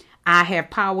 I have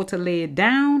power to lay it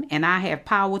down, and I have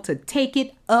power to take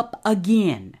it up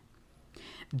again.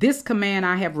 This command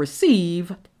I have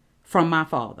received from my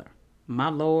Father. My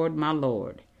Lord, my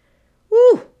Lord.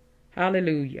 Woo!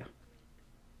 Hallelujah.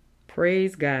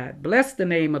 Praise God. Bless the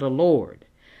name of the Lord.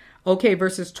 Okay,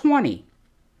 verses 20.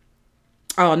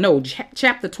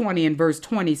 Chapter 20 and verse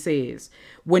 20 says,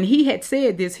 when he had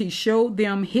said this, he showed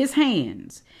them his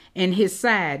hands and his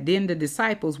side. Then the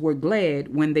disciples were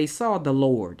glad when they saw the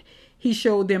Lord. He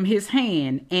showed them his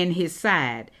hand and his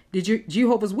side.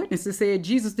 Jehovah's Witnesses said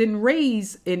Jesus didn't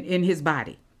raise in his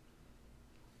body.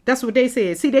 That's what they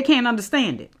said. See, they can't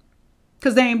understand it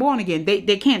because they ain't born again.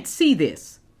 They can't see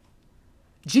this.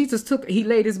 Jesus he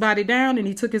laid his body down and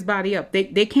he took his body up.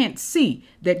 They can't see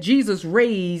that Jesus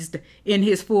raised in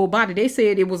his full body. They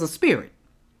said it was a spirit.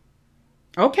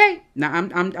 Okay, now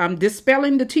I'm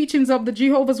dispelling the teachings of the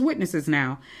Jehovah's Witnesses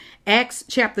now. Acts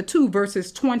chapter 2,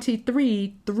 verses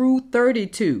 23 through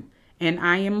 32. And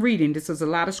I am reading. This is a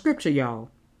lot of scripture, y'all.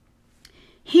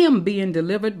 Him being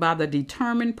delivered by the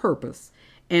determined purpose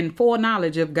and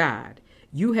foreknowledge of God,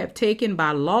 you have taken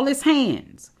by lawless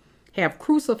hands, have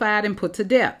crucified and put to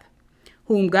death,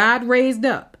 whom God raised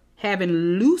up,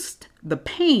 having loosed the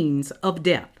pains of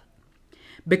death,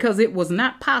 because it was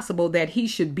not possible that he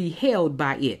should be held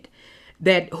by it.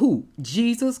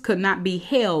 Jesus could not be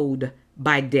held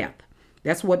by death.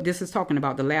 That's what this is talking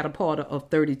about, the latter part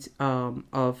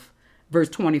of verse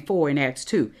 24 in Acts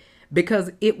 2.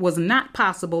 Because it was not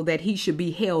possible that he should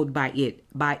be held by it.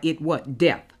 By it what?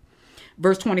 Death.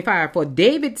 Verse 25, for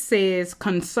David says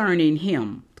concerning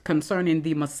him, concerning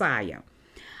the Messiah,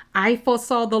 I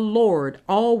foresaw the Lord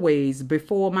always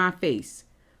before my face,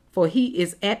 for he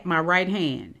is at my right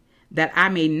hand, that I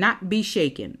may not be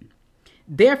shaken.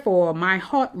 Therefore my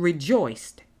heart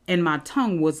rejoiced, and my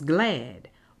tongue was glad.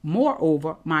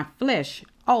 Moreover, my flesh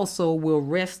also will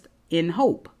rest in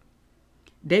hope.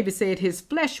 David said his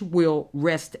flesh will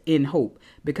rest in hope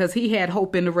because he had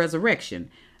hope in the resurrection.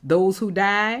 Those who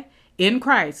die in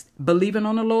Christ, believing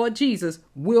on the Lord Jesus,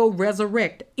 will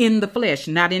resurrect in the flesh,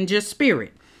 not in just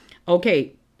spirit.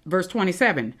 Okay, verse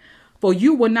 27. For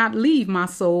you will not leave my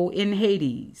soul in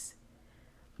Hades,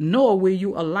 nor will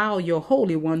you allow your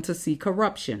Holy One to see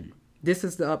corruption. This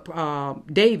is the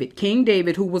David, King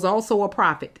David, who was also a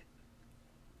prophet.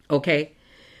 Okay.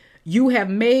 You have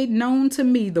made known to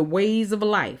me the ways of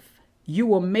life. You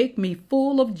will make me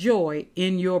full of joy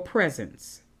in your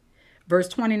presence. Verse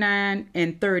 29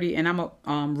 and 30, and I'm going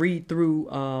to read through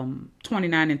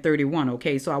 29 and 31,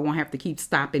 okay? So I won't have to keep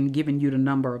stopping giving you the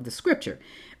number of the scripture.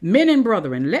 Men and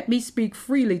brethren, let me speak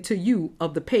freely to you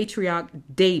of the patriarch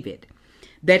David,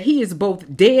 that he is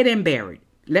both dead and buried.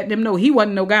 Let them know he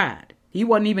wasn't no God. He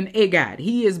wasn't even a God.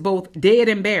 He is both dead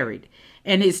and buried,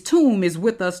 and his tomb is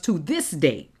with us to this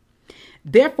day.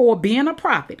 Therefore, being a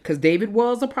prophet, because David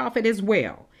was a prophet as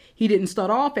well. He didn't start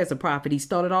off as a prophet. He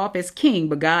started off as king,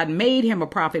 but God made him a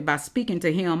prophet by speaking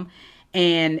to him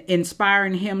and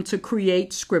inspiring him to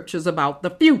create scriptures about the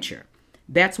future.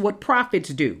 That's what prophets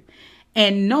do.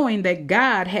 And knowing that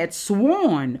God had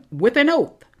sworn with an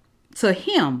oath to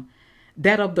him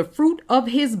that of the fruit of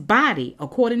his body,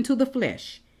 according to the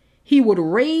flesh, he would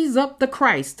raise up the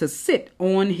Christ to sit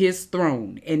on his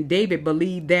throne. And David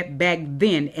believed that back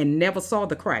then and never saw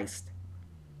the Christ.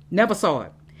 Never saw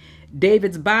it.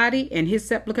 David's body and his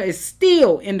sepulcher is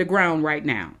still in the ground right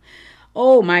now.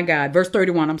 Oh my God. Verse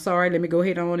 31. I'm sorry. Let me go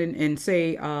ahead on and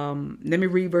say, let me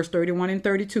read verse 31 and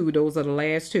 32. Those are the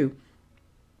last two.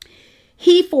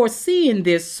 He, foreseeing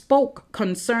this, spoke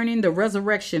concerning the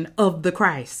resurrection of the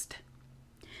Christ,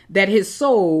 that his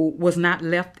soul was not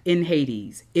left in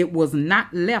Hades. It was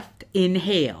not left in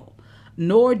hell,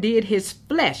 nor did his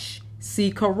flesh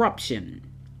see corruption.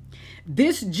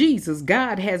 This Jesus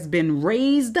God has been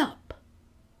raised up.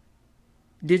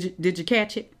 Did you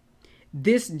catch it?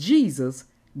 This Jesus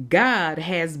God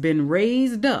has been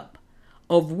raised up,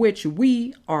 of which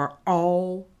we are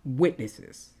all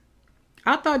witnesses.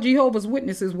 I thought Jehovah's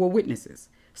Witnesses were witnesses.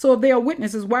 So if they are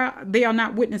witnesses, why they are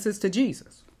not witnesses to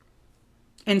Jesus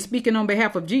and speaking on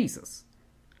behalf of Jesus?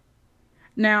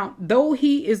 Now, though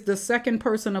he is the second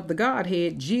person of the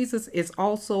Godhead, Jesus is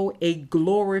also a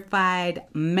glorified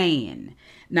man.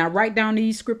 Now, write down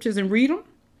these scriptures and read them.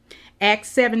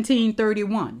 Acts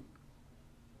 17:31.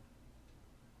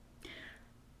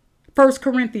 1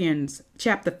 Corinthians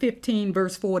chapter 15,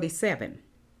 verse 47.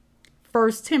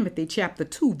 1 Timothy chapter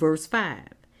 2, verse 5.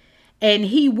 And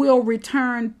he will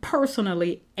return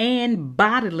personally and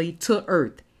bodily to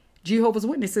earth. Jehovah's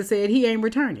Witnesses said he ain't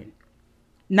returning.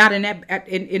 Not in that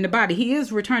in the body. He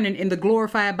is returning in the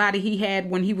glorified body he had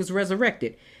when he was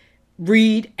resurrected.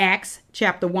 Read Acts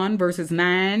chapter 1, verses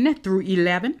 9 through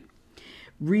 11.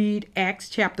 Read Acts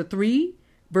chapter 3,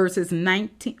 verses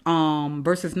 19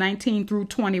 through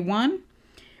 21.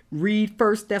 Read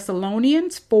 1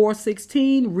 Thessalonians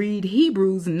 4:16. Read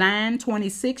Hebrews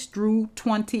 9:26 through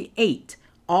 28.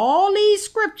 All these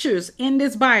scriptures in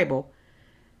this Bible,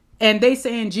 and they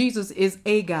saying Jesus is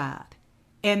a God,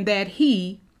 and that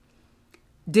he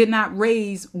did not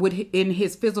raise in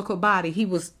his physical body. He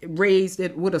was raised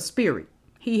with a spirit.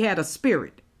 He had a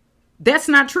spirit. That's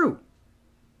not true.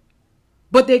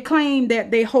 But they claim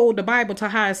that they hold the Bible to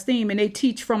high esteem and they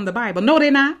teach from the Bible. No,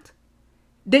 they're not.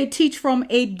 They teach from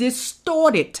a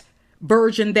distorted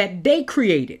version that they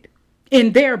created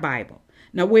in their Bible.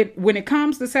 Now, when it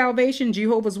comes to salvation,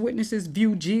 Jehovah's Witnesses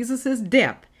view Jesus's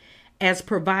death as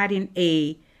providing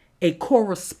a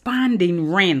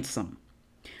corresponding ransom,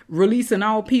 releasing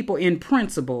all people in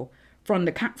principle from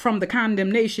the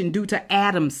condemnation due to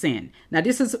Adam's sin. Now,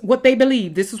 this is what they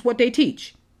believe. This is what they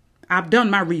teach. I've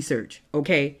done my research,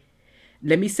 okay?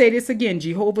 Let me say this again.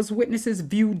 Jehovah's Witnesses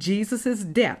view Jesus's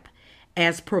death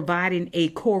as providing a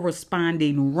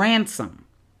corresponding ransom.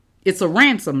 It's a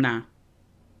ransom now.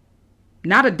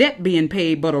 Not a debt being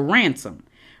paid, but a ransom.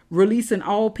 Releasing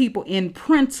all people in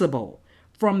principle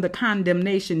from the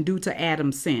condemnation due to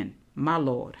Adam's sin. My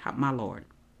Lord, my Lord.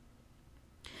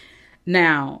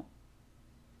 Now,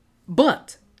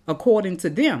 but according to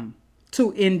them,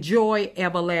 to enjoy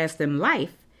everlasting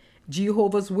life,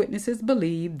 Jehovah's Witnesses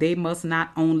believe they must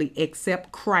not only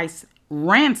accept Christ's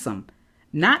ransom,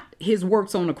 not his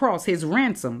works on the cross, his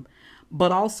ransom,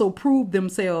 but also prove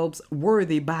themselves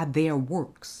worthy by their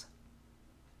works.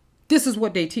 This is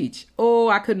what they teach. Oh,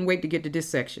 I couldn't wait to get to this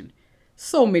section.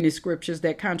 So many scriptures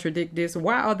that contradict this.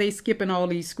 Why are they skipping all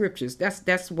these scriptures?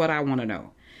 That's what I want to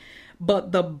know.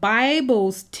 But the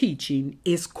Bible's teaching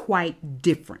is quite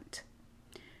different.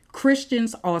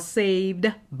 Christians are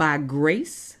saved by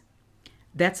grace.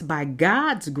 That's by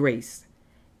God's grace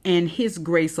and his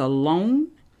grace alone,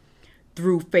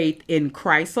 through faith in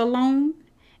Christ alone,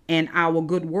 and our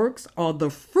good works are the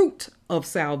fruit of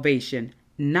salvation,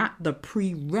 not the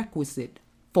prerequisite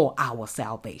for our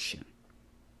salvation.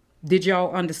 Did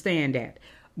y'all understand that?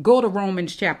 Go to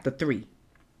Romans chapter 3.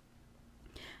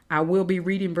 I will be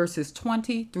reading verses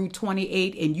 20 through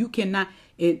 28, and you cannot,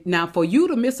 now for you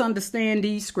to misunderstand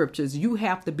these scriptures, you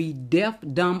have to be deaf,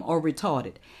 dumb, or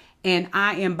retarded. And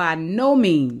I am by no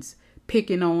means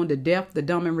picking on the deaf, the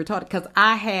dumb, and retarded, because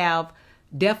I have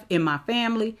deaf in my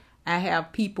family. I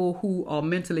have people who are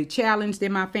mentally challenged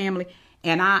in my family.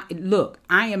 And I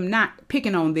am not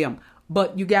picking on them.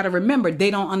 But you got to remember, they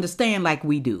don't understand like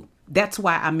we do. That's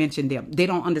why I mentioned them. They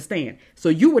don't understand. So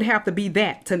you would have to be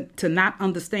that to not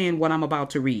understand what I'm about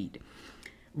to read.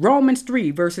 Romans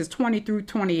 3, verses 20 through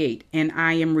 28. And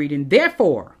I am reading,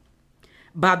 therefore,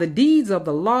 by the deeds of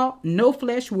the law, no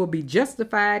flesh will be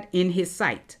justified in his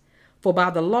sight. For by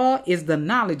the law is the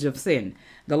knowledge of sin.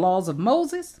 The laws of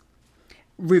Moses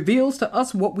reveals to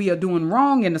us what we are doing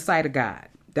wrong in the sight of God.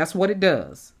 That's what it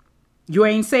does. You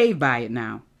ain't saved by it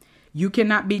now. You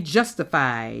cannot be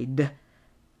justified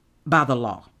by the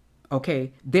law.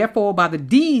 Okay. Therefore, by the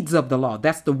deeds of the law,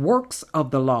 that's the works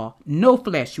of the law, no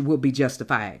flesh will be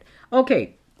justified.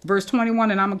 Okay. Verse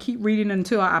 21, and I'm going to keep reading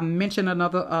until I mention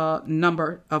another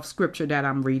number of scripture that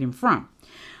I'm reading from.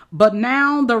 But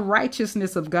now the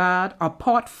righteousness of God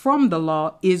apart from the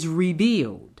law is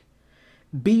revealed,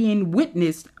 being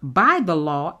witnessed by the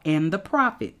law and the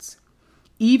prophets,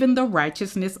 even the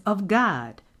righteousness of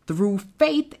God through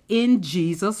faith in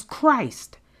Jesus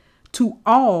Christ, to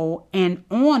all and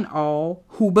on all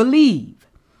who believe.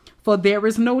 For there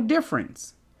is no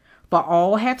difference, for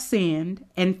all have sinned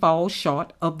and fall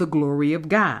short of the glory of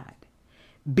God,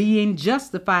 being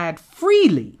justified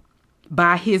freely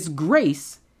by his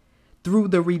grace through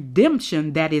the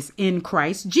redemption that is in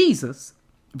Christ Jesus.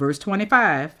 Verse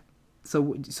 25.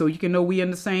 So you can know we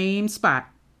in the same spot.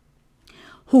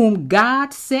 Whom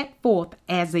God set forth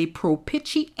as a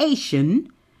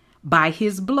propitiation by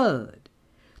his blood,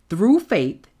 through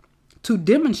faith, to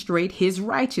demonstrate his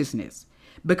righteousness.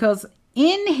 Because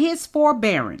in his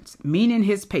forbearance, meaning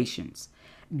his patience,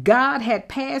 God had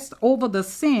passed over the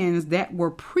sins that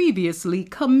were previously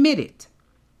committed,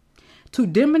 to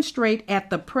demonstrate at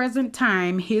the present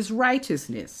time his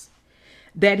righteousness,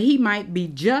 that he might be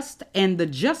just and the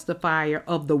justifier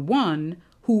of the one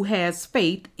who has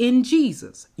faith in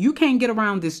Jesus. You can't get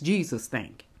around this Jesus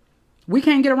thing. We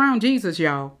can't get around Jesus,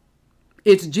 y'all.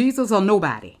 It's Jesus or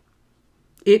nobody.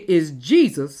 It is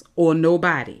Jesus or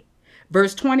nobody.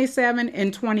 Verse 27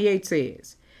 and 28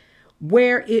 says,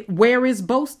 Where is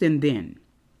boasting then?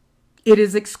 It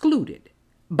is excluded.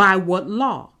 By what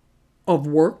law? Of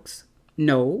works?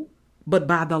 No, but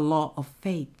by the law of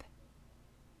faith.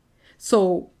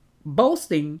 So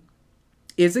boasting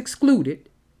is excluded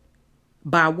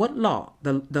by what law?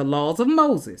 The laws of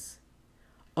Moses,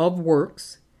 of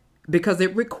works, because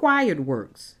it required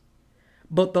works.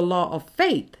 But the law of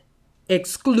faith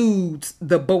excludes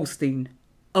the boasting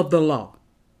of the law.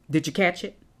 Did you catch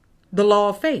it? The law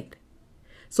of faith.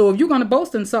 So if you're going to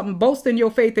boast in something, boast in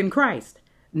your faith in Christ,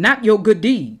 not your good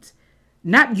deeds,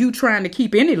 not you trying to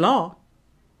keep any law.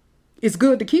 It's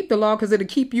good to keep the law because it'll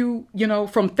keep you,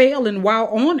 from failing while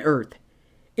on earth.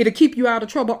 It'll keep you out of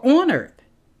trouble on earth.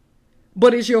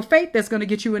 But it's your faith that's going to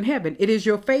get you in heaven. It is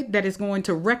your faith that is going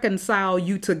to reconcile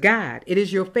you to God. It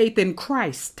is your faith in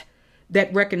Christ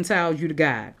that reconciles you to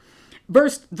God.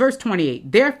 Verse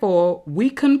 28, therefore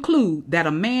we conclude that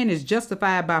a man is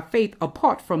justified by faith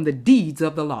apart from the deeds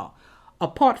of the law.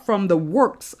 Apart from the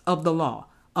works of the law,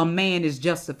 a man is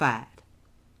justified.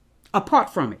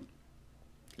 Apart from it.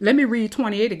 Let me read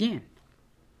 28 again.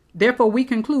 Therefore we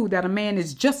conclude that a man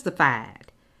is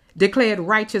justified, declared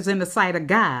righteous in the sight of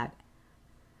God,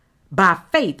 by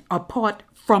faith apart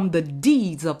from the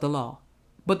deeds of the law.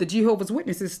 But the Jehovah's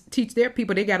Witnesses teach their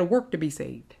people they got to work to be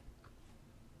saved.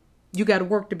 You got to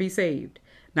work to be saved.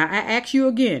 Now I ask you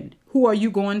again, who are you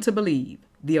going to believe?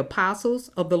 The apostles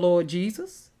of the Lord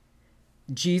Jesus?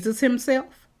 Jesus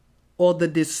himself? Or the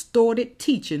distorted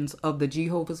teachings of the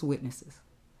Jehovah's Witnesses?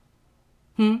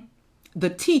 The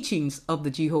teachings of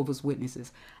the Jehovah's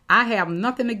Witnesses. I have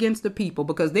nothing against the people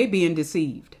because they're being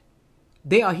deceived.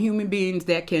 They are human beings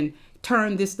that can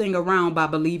turn this thing around by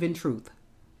believing truth.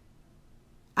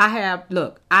 I have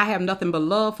nothing but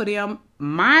love for them.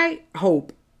 My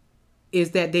hope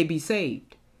is that they be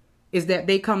saved, is that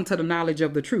they come to the knowledge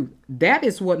of the truth. That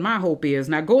is what my hope is.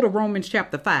 Now go to Romans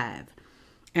chapter 5,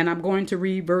 and I'm going to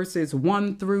read verses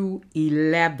 1 through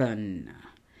 11.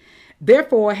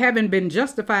 Therefore, having been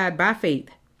justified by faith.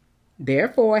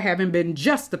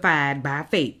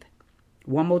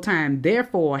 One more time.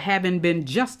 Therefore, having been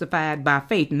justified by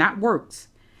faith, not works,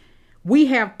 we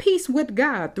have peace with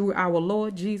God through our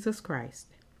Lord Jesus Christ,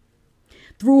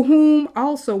 through whom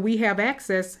also we have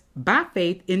access by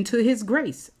faith into his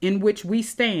grace, in which we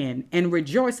stand and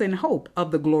rejoice in hope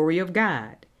of the glory of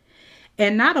God.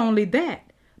 And not only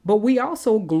that, but we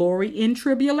also glory in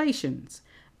tribulations,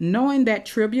 knowing that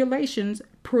tribulations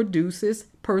produces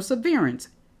perseverance.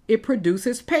 It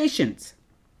produces patience.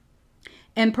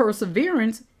 And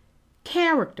perseverance,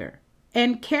 character.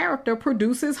 And character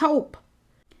produces hope.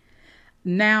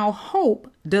 Now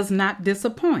hope does not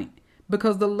disappoint,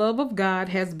 because the love of God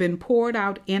has been poured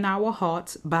out in our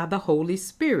hearts by the Holy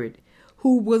Spirit,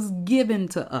 who was given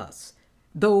to us,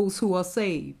 those who are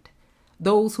saved,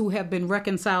 those who have been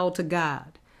reconciled to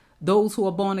God. Those who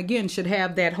are born again should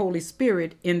have that Holy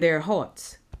Spirit in their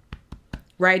hearts.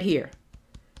 Right here.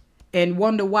 And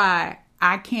wonder why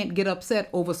I can't get upset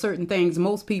over certain things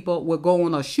most people will go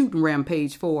on a shooting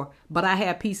rampage for, but I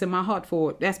have peace in my heart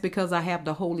for it. That's because I have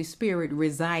the Holy Spirit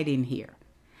residing here.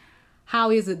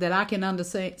 How is it that I can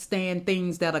understand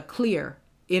things that are clear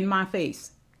in my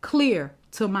face, clear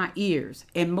to my ears,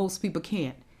 and most people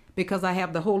can't? Because I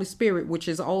have the Holy Spirit, which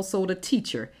is also the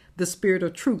teacher. The Spirit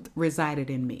of truth resided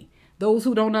in me. Those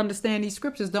who don't understand these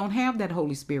scriptures don't have that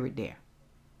Holy Spirit there.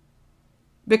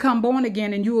 Become born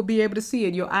again and you will be able to see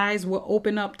it. Your eyes will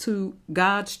open up to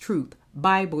God's truth,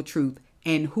 Bible truth,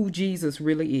 and who Jesus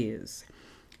really is.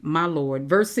 My Lord.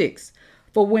 Verse 6.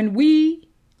 For when we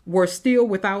were still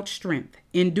without strength,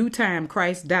 in due time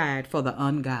Christ died for the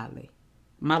ungodly.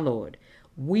 My Lord.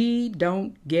 We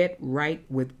don't get right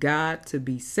with God to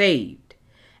be saved.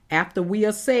 After we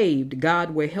are saved,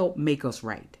 God will help make us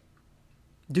right.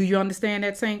 Do you understand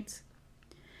that, saints?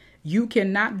 You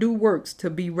cannot do works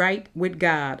to be right with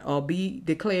God or be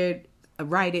declared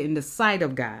right in the sight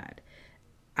of God.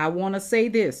 I want to say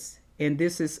this, and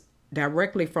this is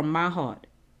directly from my heart.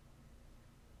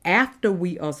 After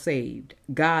we are saved,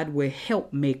 God will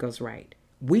help make us right.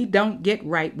 We don't get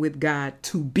right with God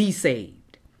to be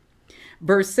saved.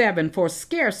 Verse 7, for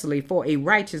scarcely for a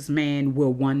righteous man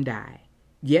will one die.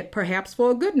 Yet perhaps for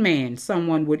a good man,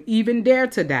 someone would even dare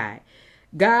to die.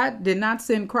 God did not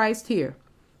send Christ here,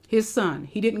 his son.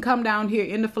 He didn't come down here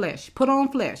in the flesh, put on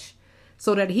flesh,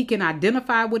 so that he can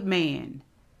identify with man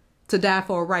to die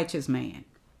for a righteous man.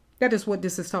 That is what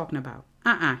this is talking about.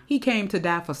 He came to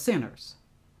die for sinners.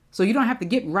 So you don't have to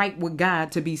get right with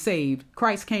God to be saved.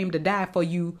 Christ came to die for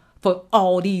you, for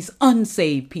all these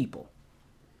unsaved people.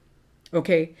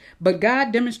 Okay, but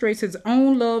God demonstrates his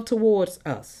own love towards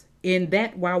us in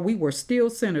that while we were still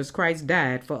sinners, Christ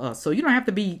died for us. So you don't have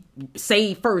to be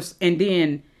saved first and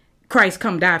then Christ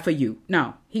come die for you.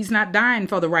 No, he's not dying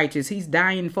for the righteous. He's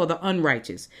dying for the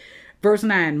unrighteous. Verse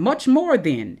 9, much more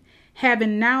then,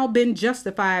 having now been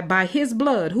justified by his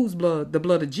blood, whose blood? The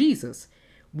blood of Jesus,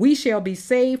 we shall be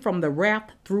saved from the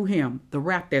wrath through him, the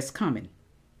wrath that's coming.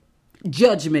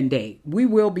 Judgment day, we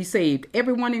will be saved.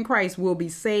 Everyone in Christ will be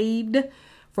saved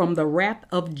from the wrath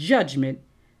of judgment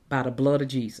by the blood of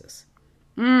Jesus.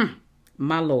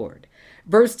 My Lord.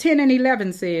 Verse 10 and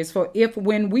 11 says, for if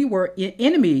when we were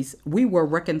enemies, we were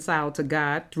reconciled to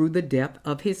God through the death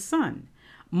of his son,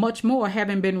 much more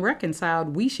having been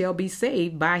reconciled, we shall be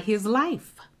saved by his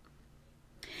life.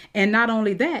 And not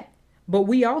only that, but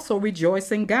we also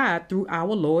rejoice in God through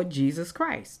our Lord Jesus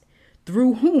Christ,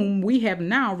 through whom we have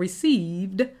now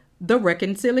received the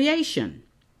reconciliation.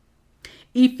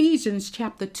 Ephesians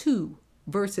chapter 2,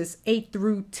 verses 8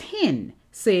 through 10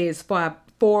 says,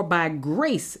 for by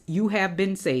grace you have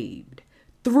been saved,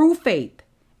 through faith,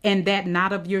 and that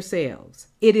not of yourselves.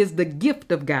 It is the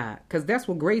gift of God, because that's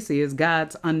what grace is,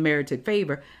 God's unmerited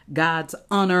favor, God's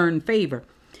unearned favor.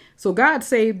 So God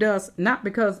saved us not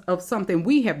because of something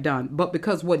we have done, but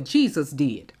because what Jesus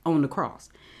did on the cross.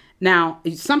 Now,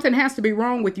 something has to be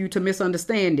wrong with you to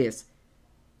misunderstand this.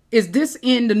 Is this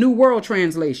in the New World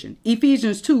Translation?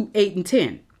 Ephesians 2, 8 and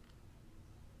 10.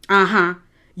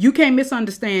 You can't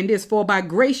misunderstand this. For by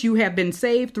grace you have been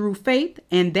saved through faith,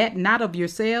 and that not of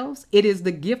yourselves. It is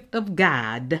the gift of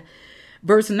God.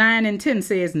 Verse 9 and 10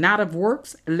 says, not of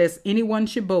works, lest anyone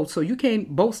should boast. So you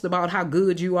can't boast about how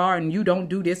good you are and you don't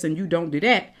do this and you don't do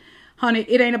that. Honey,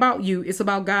 it ain't about you. It's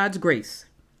about God's grace.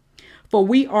 For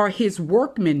we are his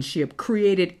workmanship,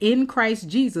 created in Christ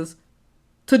Jesus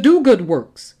to do good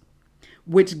works,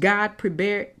 which God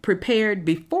prepared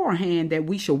beforehand that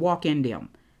we should walk in them,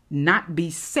 not be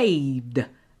saved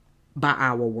by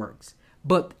our works.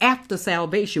 But after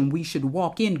salvation, we should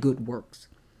walk in good works.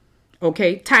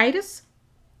 Okay, Titus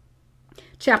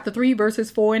chapter 3, verses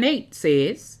 4 and 8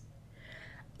 says,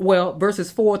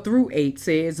 verses 4 through 8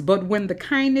 says, but when the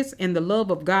kindness and the love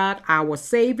of God, our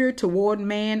Savior toward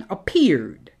man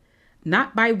appeared,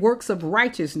 not by works of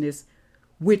righteousness,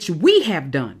 which we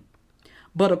have done,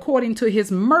 but according to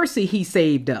his mercy, he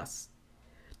saved us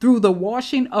through the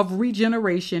washing of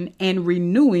regeneration and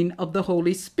renewing of the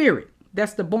Holy Spirit.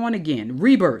 That's the born again,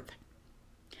 rebirth,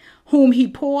 whom he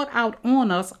poured out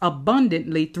on us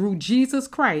abundantly through Jesus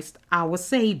Christ, our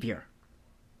Savior,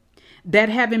 that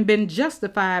having been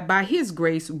justified by his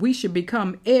grace, we should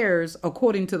become heirs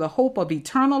according to the hope of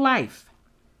eternal life.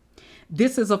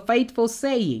 This is a faithful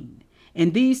saying,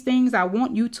 and these things I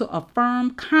want you to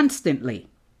affirm constantly,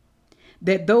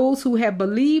 that those who have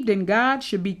believed in God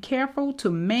should be careful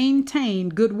to maintain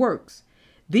good works.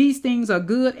 These things are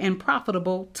good and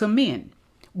profitable to men.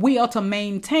 We are to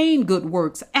maintain good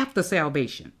works after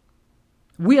salvation.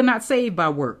 We are not saved by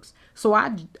works. So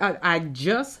I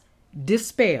just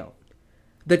dispelled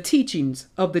the teachings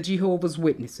of the Jehovah's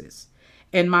Witnesses.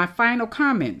 And my final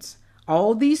comments,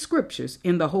 all these scriptures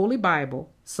in the Holy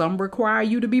Bible, some require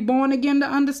you to be born again to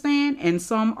understand, and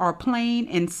some are plain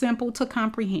and simple to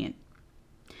comprehend.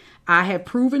 I have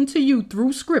proven to you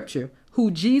through scripture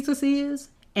who Jesus is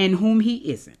and whom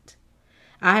he isn't.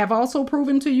 I have also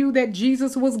proven to you that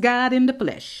Jesus was God in the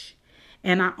flesh,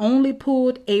 and I only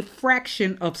pulled a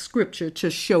fraction of scripture to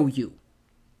show you.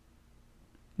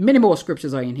 Many more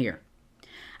scriptures are in here.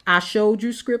 I showed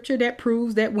you scripture that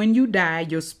proves that when you die,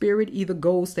 your spirit either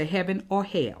goes to heaven or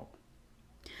hell.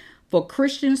 For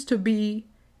Christians to be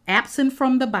absent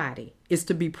from the body is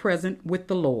to be present with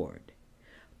the Lord.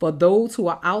 For those who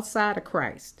are outside of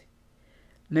Christ,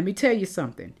 let me tell you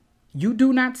something. You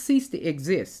do not cease to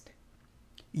exist.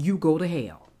 You go to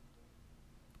hell.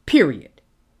 Period.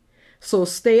 So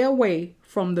stay away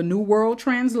from the New World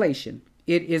Translation.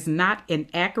 It is not an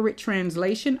accurate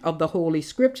translation of the Holy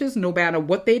Scriptures, no matter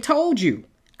what they told you.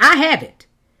 I have it.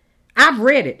 I've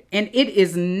read it, and it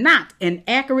is not an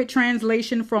accurate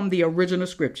translation from the original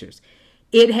Scriptures.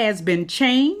 It has been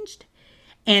changed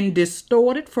and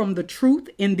distorted from the truth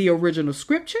in the original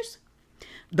Scriptures.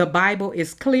 The Bible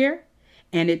is clear,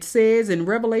 and it says in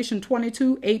Revelation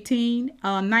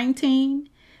 22:18-19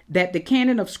 that the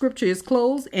canon of Scripture is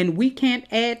closed, and we can't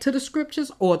add to the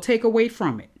Scriptures or take away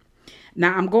from it.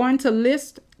 Now, I'm going to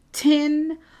list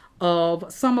 10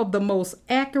 of some of the most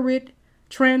accurate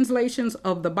translations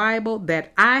of the Bible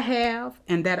that I have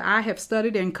and that I have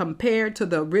studied and compared to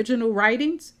the original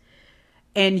writings.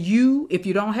 And you, if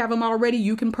you don't have them already,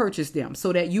 you can purchase them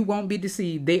so that you won't be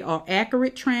deceived. They are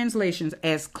accurate translations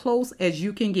as close as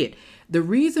you can get. The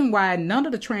reason why none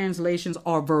of the translations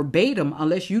are verbatim,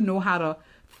 unless you know how to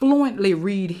fluently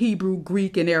read Hebrew,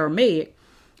 Greek, and Aramaic,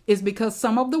 is because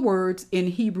some of the words in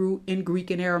Hebrew, in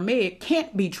Greek, and Aramaic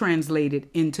can't be translated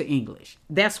into English.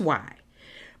 That's why.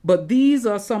 But these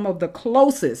are some of the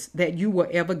closest that you will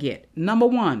ever get. Number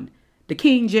one, the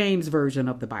King James Version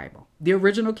of the Bible, the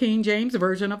original King James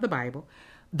Version of the Bible,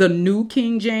 the New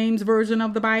King James Version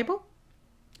of the Bible,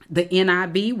 the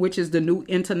NIV, which is the New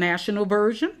International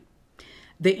Version,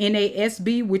 the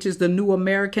NASB, which is the New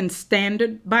American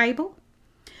Standard Bible,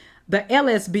 the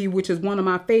LSB, which is one of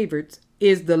my favorites,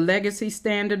 is the Legacy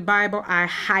Standard Bible. I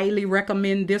highly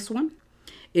recommend this one.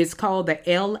 It's called the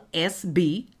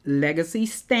LSB, Legacy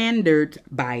Standard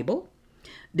Bible.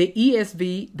 The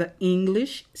ESV, the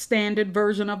English Standard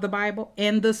Version of the Bible,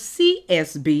 and the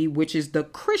CSB, which is the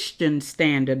Christian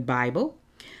Standard Bible,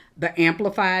 the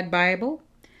Amplified Bible,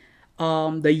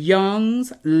 the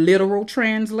Young's Literal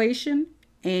Translation,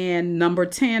 and number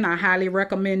 10, I highly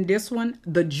recommend this one,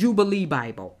 the Jubilee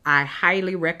Bible. I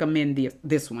highly recommend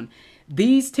this one.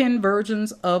 These 10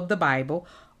 versions of the Bible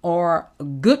are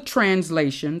good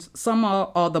translations. Some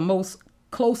are the most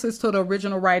closest to the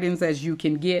original writings as you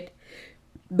can get.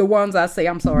 The ones I say,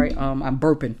 I'm sorry, I'm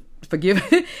burping. Forgive,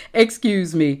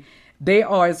 excuse me. They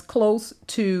are as close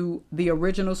to the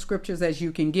original scriptures as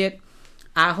you can get.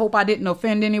 I hope I didn't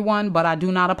offend anyone, but I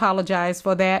do not apologize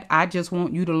for that. I just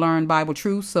want you to learn Bible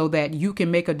truth so that you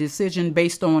can make a decision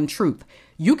based on truth.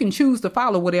 You can choose to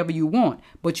follow whatever you want,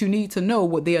 but you need to know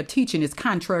what they are teaching is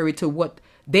contrary to what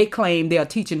they claim they are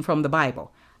teaching from the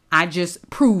Bible. I just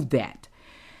proved that.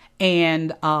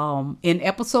 And in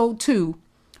episode 2,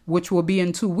 which will be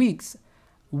in 2 weeks,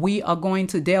 we are going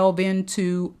to delve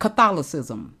into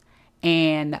Catholicism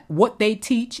and what they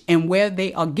teach and where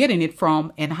they are getting it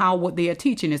from and how what they are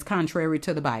teaching is contrary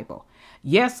to the Bible.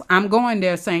 Yes, I'm going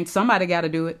there, saints. Somebody got to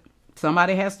do it.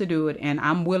 Somebody has to do it. And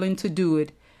I'm willing to do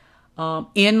it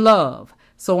in love.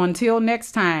 So until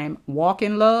next time, walk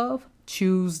in love,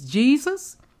 choose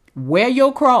Jesus, wear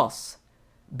your cross.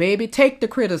 Baby, take the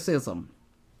criticism.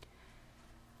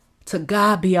 To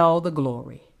God be all the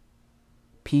glory.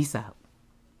 Peace out.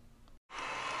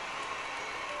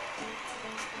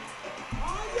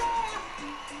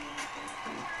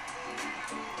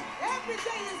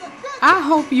 I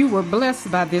hope you were blessed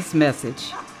by this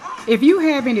message. If you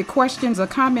have any questions or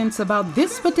comments about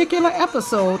this particular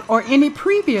episode or any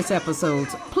previous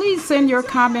episodes, please send your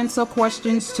comments or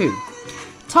questions to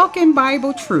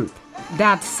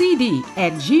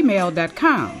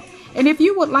talkingbibletruth.cd@gmail.com. And if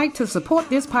you would like to support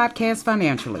this podcast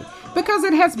financially, because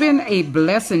it has been a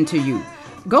blessing to you,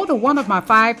 go to one of my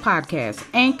 5 podcasts,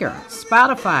 Anchor,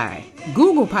 Spotify,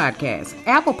 Google Podcasts,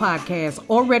 Apple Podcasts,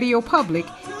 or Radio Public,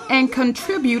 and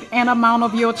contribute an amount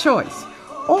of your choice.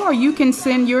 Or you can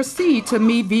send your seed to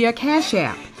me via Cash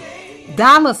App,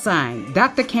 $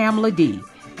 Dr. Kamala D.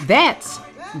 That's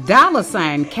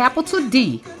 $ capital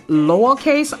D,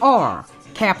 lowercase r,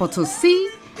 capital C,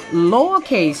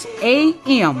 lowercase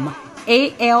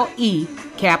AMALE,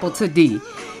 capital D.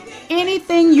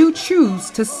 Anything you choose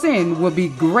to send will be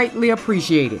greatly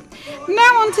appreciated.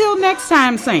 Now, until next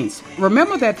time, saints,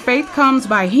 remember that faith comes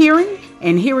by hearing,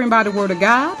 and hearing by the word of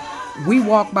God. We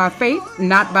walk by faith,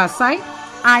 not by sight.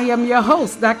 I am your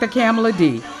host, Dr. Kamala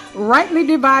D., rightly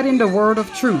dividing the word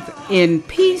of truth in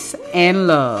peace and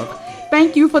love.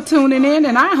 Thank you for tuning in,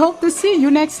 and I hope to see you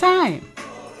next time.